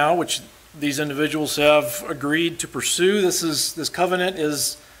covenant now, which these individuals have agreed to pursue. This covenant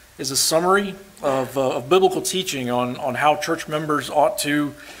is a summary of biblical teaching on how church members ought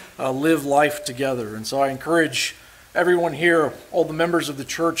to live life together. And so I encourage everyone here, all the members of the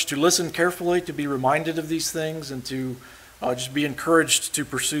church, to listen carefully, to be reminded of these things, and to just be encouraged to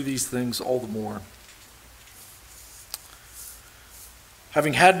pursue these things all the more.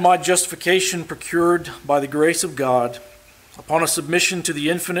 Having had my justification procured by the grace of God, upon a submission to the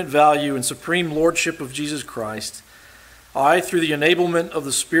infinite value and supreme lordship of Jesus Christ, I, through the enablement of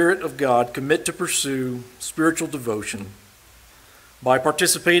the Spirit of God, commit to pursue spiritual devotion by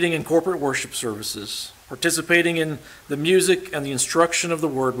participating in corporate worship services, participating in the music and the instruction of the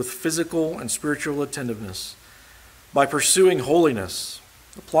Word with physical and spiritual attentiveness, by pursuing holiness,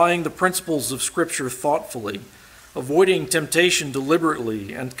 applying the principles of Scripture thoughtfully, avoiding temptation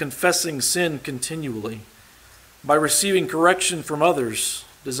deliberately, and confessing sin continually, by receiving correction from others,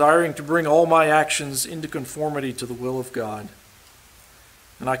 desiring to bring all my actions into conformity to the will of God.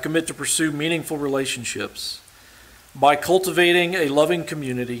 And I commit to pursue meaningful relationships, by cultivating a loving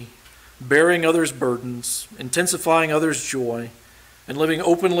community, bearing others' burdens, intensifying others' joy, and living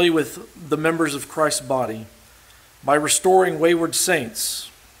openly with the members of Christ's body, by restoring wayward saints,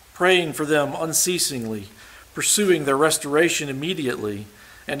 praying for them unceasingly, pursuing their restoration immediately,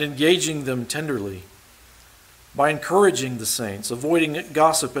 and engaging them tenderly, by encouraging the saints, avoiding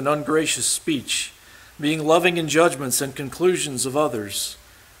gossip and ungracious speech, being loving in judgments and conclusions of others,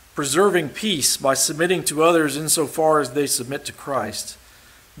 preserving peace by submitting to others insofar as they submit to Christ,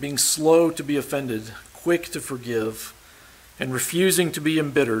 being slow to be offended, quick to forgive, and refusing to be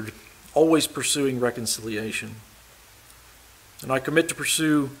embittered, always pursuing reconciliation. And I commit to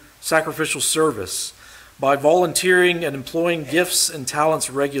pursue sacrificial service by volunteering and employing gifts and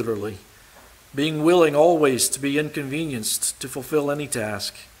talents regularly, being willing always to be inconvenienced to fulfill any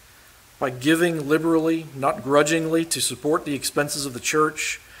task, by giving liberally, not grudgingly, to support the expenses of the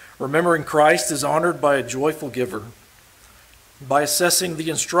church, remembering Christ is honored by a joyful giver, by assessing the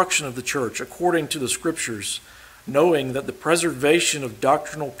instruction of the church according to the Scriptures, knowing that the preservation of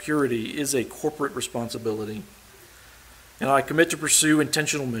doctrinal purity is a corporate responsibility. And I commit to pursue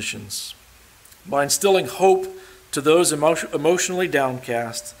intentional missions, by instilling hope to those emotionally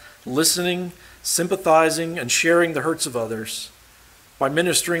downcast, listening, sympathizing, and sharing the hurts of others, by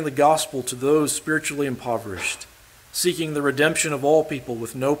ministering the gospel to those spiritually impoverished, seeking the redemption of all people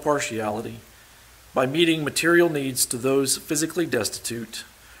with no partiality, by meeting material needs to those physically destitute,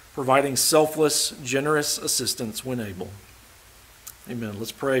 providing selfless, generous assistance when able. Amen.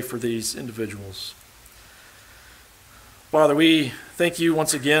 Let's pray for these individuals. Father, we thank you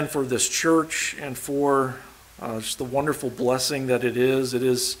once again for this church and for just the wonderful blessing that it is. It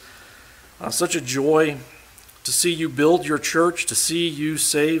is such a joy to see you build your church, to see you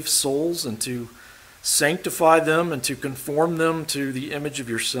save souls and to sanctify them and to conform them to the image of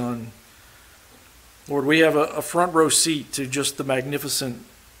your Son. Lord, we have a front row seat to just the magnificent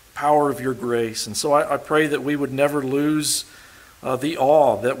power of your grace. And so I pray that we would never lose the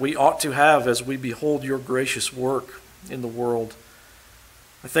awe that we ought to have as we behold your gracious work in the world.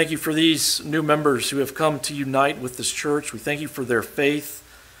 I thank you for these new members who have come to unite with this church. We thank you for their faith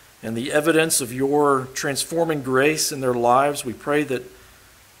and the evidence of your transforming grace in their lives. We pray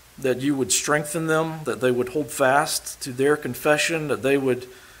that you would strengthen them, that they would hold fast to their confession, that they would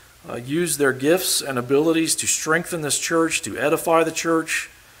use their gifts and abilities to strengthen this church, to edify the church,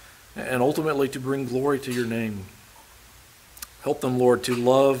 and ultimately to bring glory to your name. Help them, Lord, to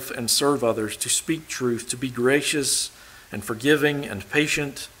love and serve others, to speak truth, to be gracious and forgiving and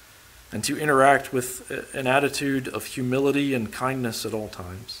patient, and to interact with an attitude of humility and kindness at all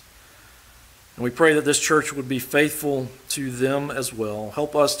times. And we pray that this church would be faithful to them as well.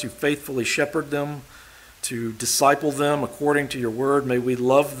 Help us to faithfully shepherd them, to disciple them according to your word. May we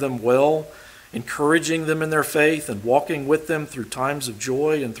love them well, encouraging them in their faith and walking with them through times of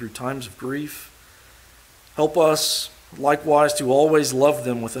joy and through times of grief. Help us likewise to always love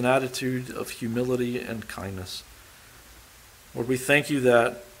them with an attitude of humility and kindness. Lord, we thank you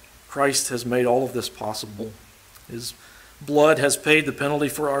that Christ has made all of this possible. His blood has paid the penalty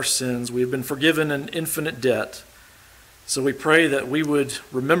for our sins. We have been forgiven an infinite debt. So we pray that we would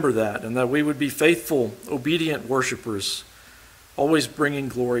remember that and that we would be faithful, obedient worshipers, always bringing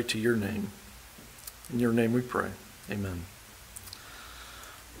glory to your name. In your name we pray. Amen.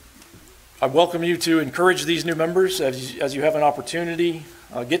 I welcome you to encourage these new members as you have an opportunity.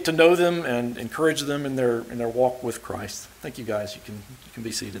 Get to know them and encourage them in their walk with Christ. Thank you, guys. You can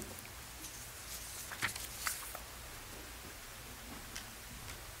be seated.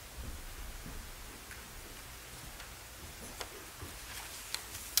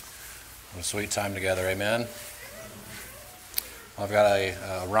 A sweet time together, amen. I've got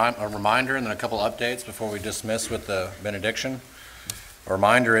a reminder and then a couple updates before we dismiss with the benediction. A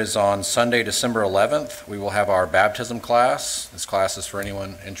reminder is on Sunday, December 11th, we will have our baptism class. This class is for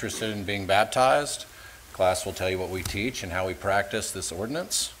anyone interested in being baptized. The class will tell you what we teach and how we practice this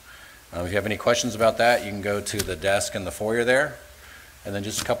ordinance. If you have any questions about that, you can go to the desk in the foyer there. And then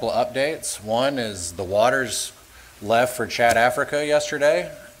just a couple of updates. One is the Waters left for Chad, Africa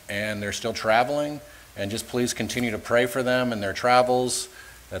yesterday, and they're still traveling. And just please continue to pray for them in their travels,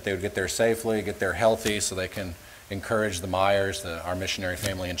 that they would get there safely, get there healthy, so they can encourage the Myers, our missionary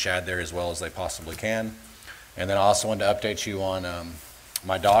family in Chad there as well as they possibly can. And then I also wanted to update you on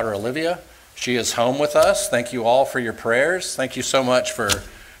my daughter Olivia. She is home with us. Thank you all for your prayers. Thank you so much for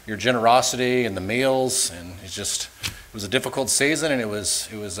your generosity and the meals. And it was a difficult season, and it was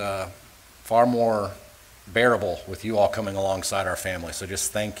far more bearable with you all coming alongside our family. So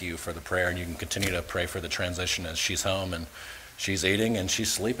just thank you for the prayer, and you can continue to pray for the transition as she's home and she's eating and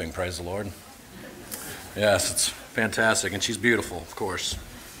she's sleeping. Praise the Lord. Yes, it's fantastic, and she's beautiful, of course.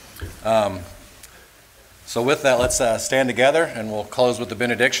 So with that, let's stand together, and we'll close with the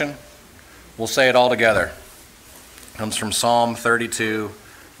benediction. We'll say it all together. It comes from Psalm 32,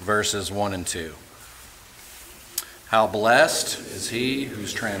 verses 1 and 2. How blessed is he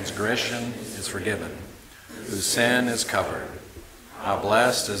whose transgression is forgiven, whose sin is covered. How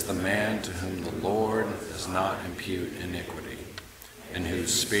blessed is the man to whom the Lord does not impute iniquity, in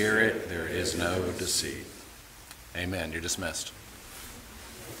whose spirit there is no deceit. Amen. You're dismissed.